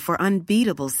destination for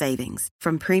unbeatable savings,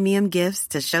 from premium gifts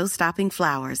to show-stopping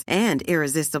flowers and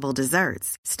irresistible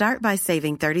desserts. Start by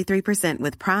saving 33%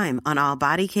 with Prime on all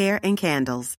body care and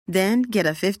candles. Then get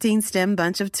a 15-stem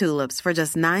bunch of tulips for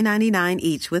just $9.99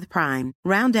 each with Prime.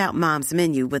 Round out Mom's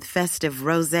menu with festive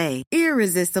rosé,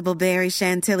 irresistible berry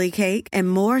chantilly cake,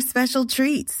 and more special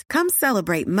treats. Come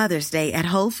celebrate Mother's Day at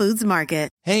Whole Foods Market.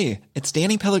 Hey, it's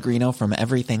Danny Pellegrino from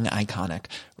Everything Iconic.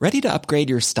 Ready to upgrade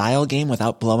your style game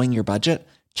without blowing your budget?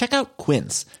 Check out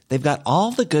Quince. They've got all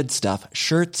the good stuff,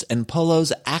 shirts and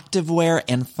polos, activewear,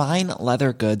 and fine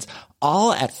leather goods,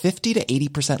 all at 50 to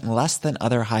 80% less than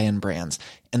other high-end brands.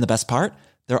 And the best part?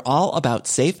 They're all about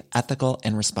safe, ethical,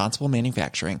 and responsible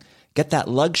manufacturing. Get that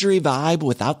luxury vibe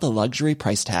without the luxury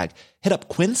price tag. Hit up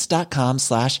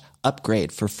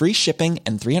quince.com/upgrade for free shipping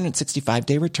and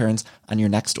 365-day returns on your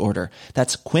next order.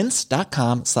 That's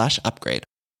quince.com/upgrade.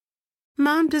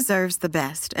 Mom deserves the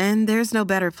best, and there's no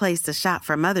better place to shop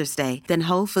for Mother's Day than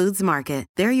Whole Foods Market.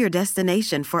 They're your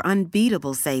destination for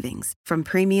unbeatable savings, from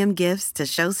premium gifts to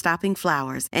show-stopping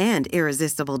flowers and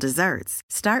irresistible desserts.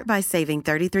 Start by saving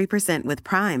 33% with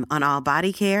Prime on all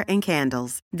body care and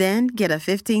candles. Then get a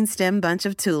 15-stem bunch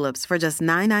of tulips for just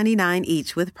 $9.99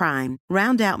 each with Prime.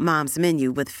 Round out Mom's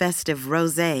menu with festive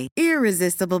rosé,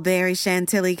 irresistible berry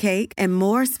chantilly cake, and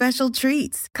more special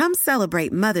treats. Come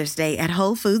celebrate Mother's Day at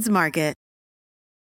Whole Foods Market.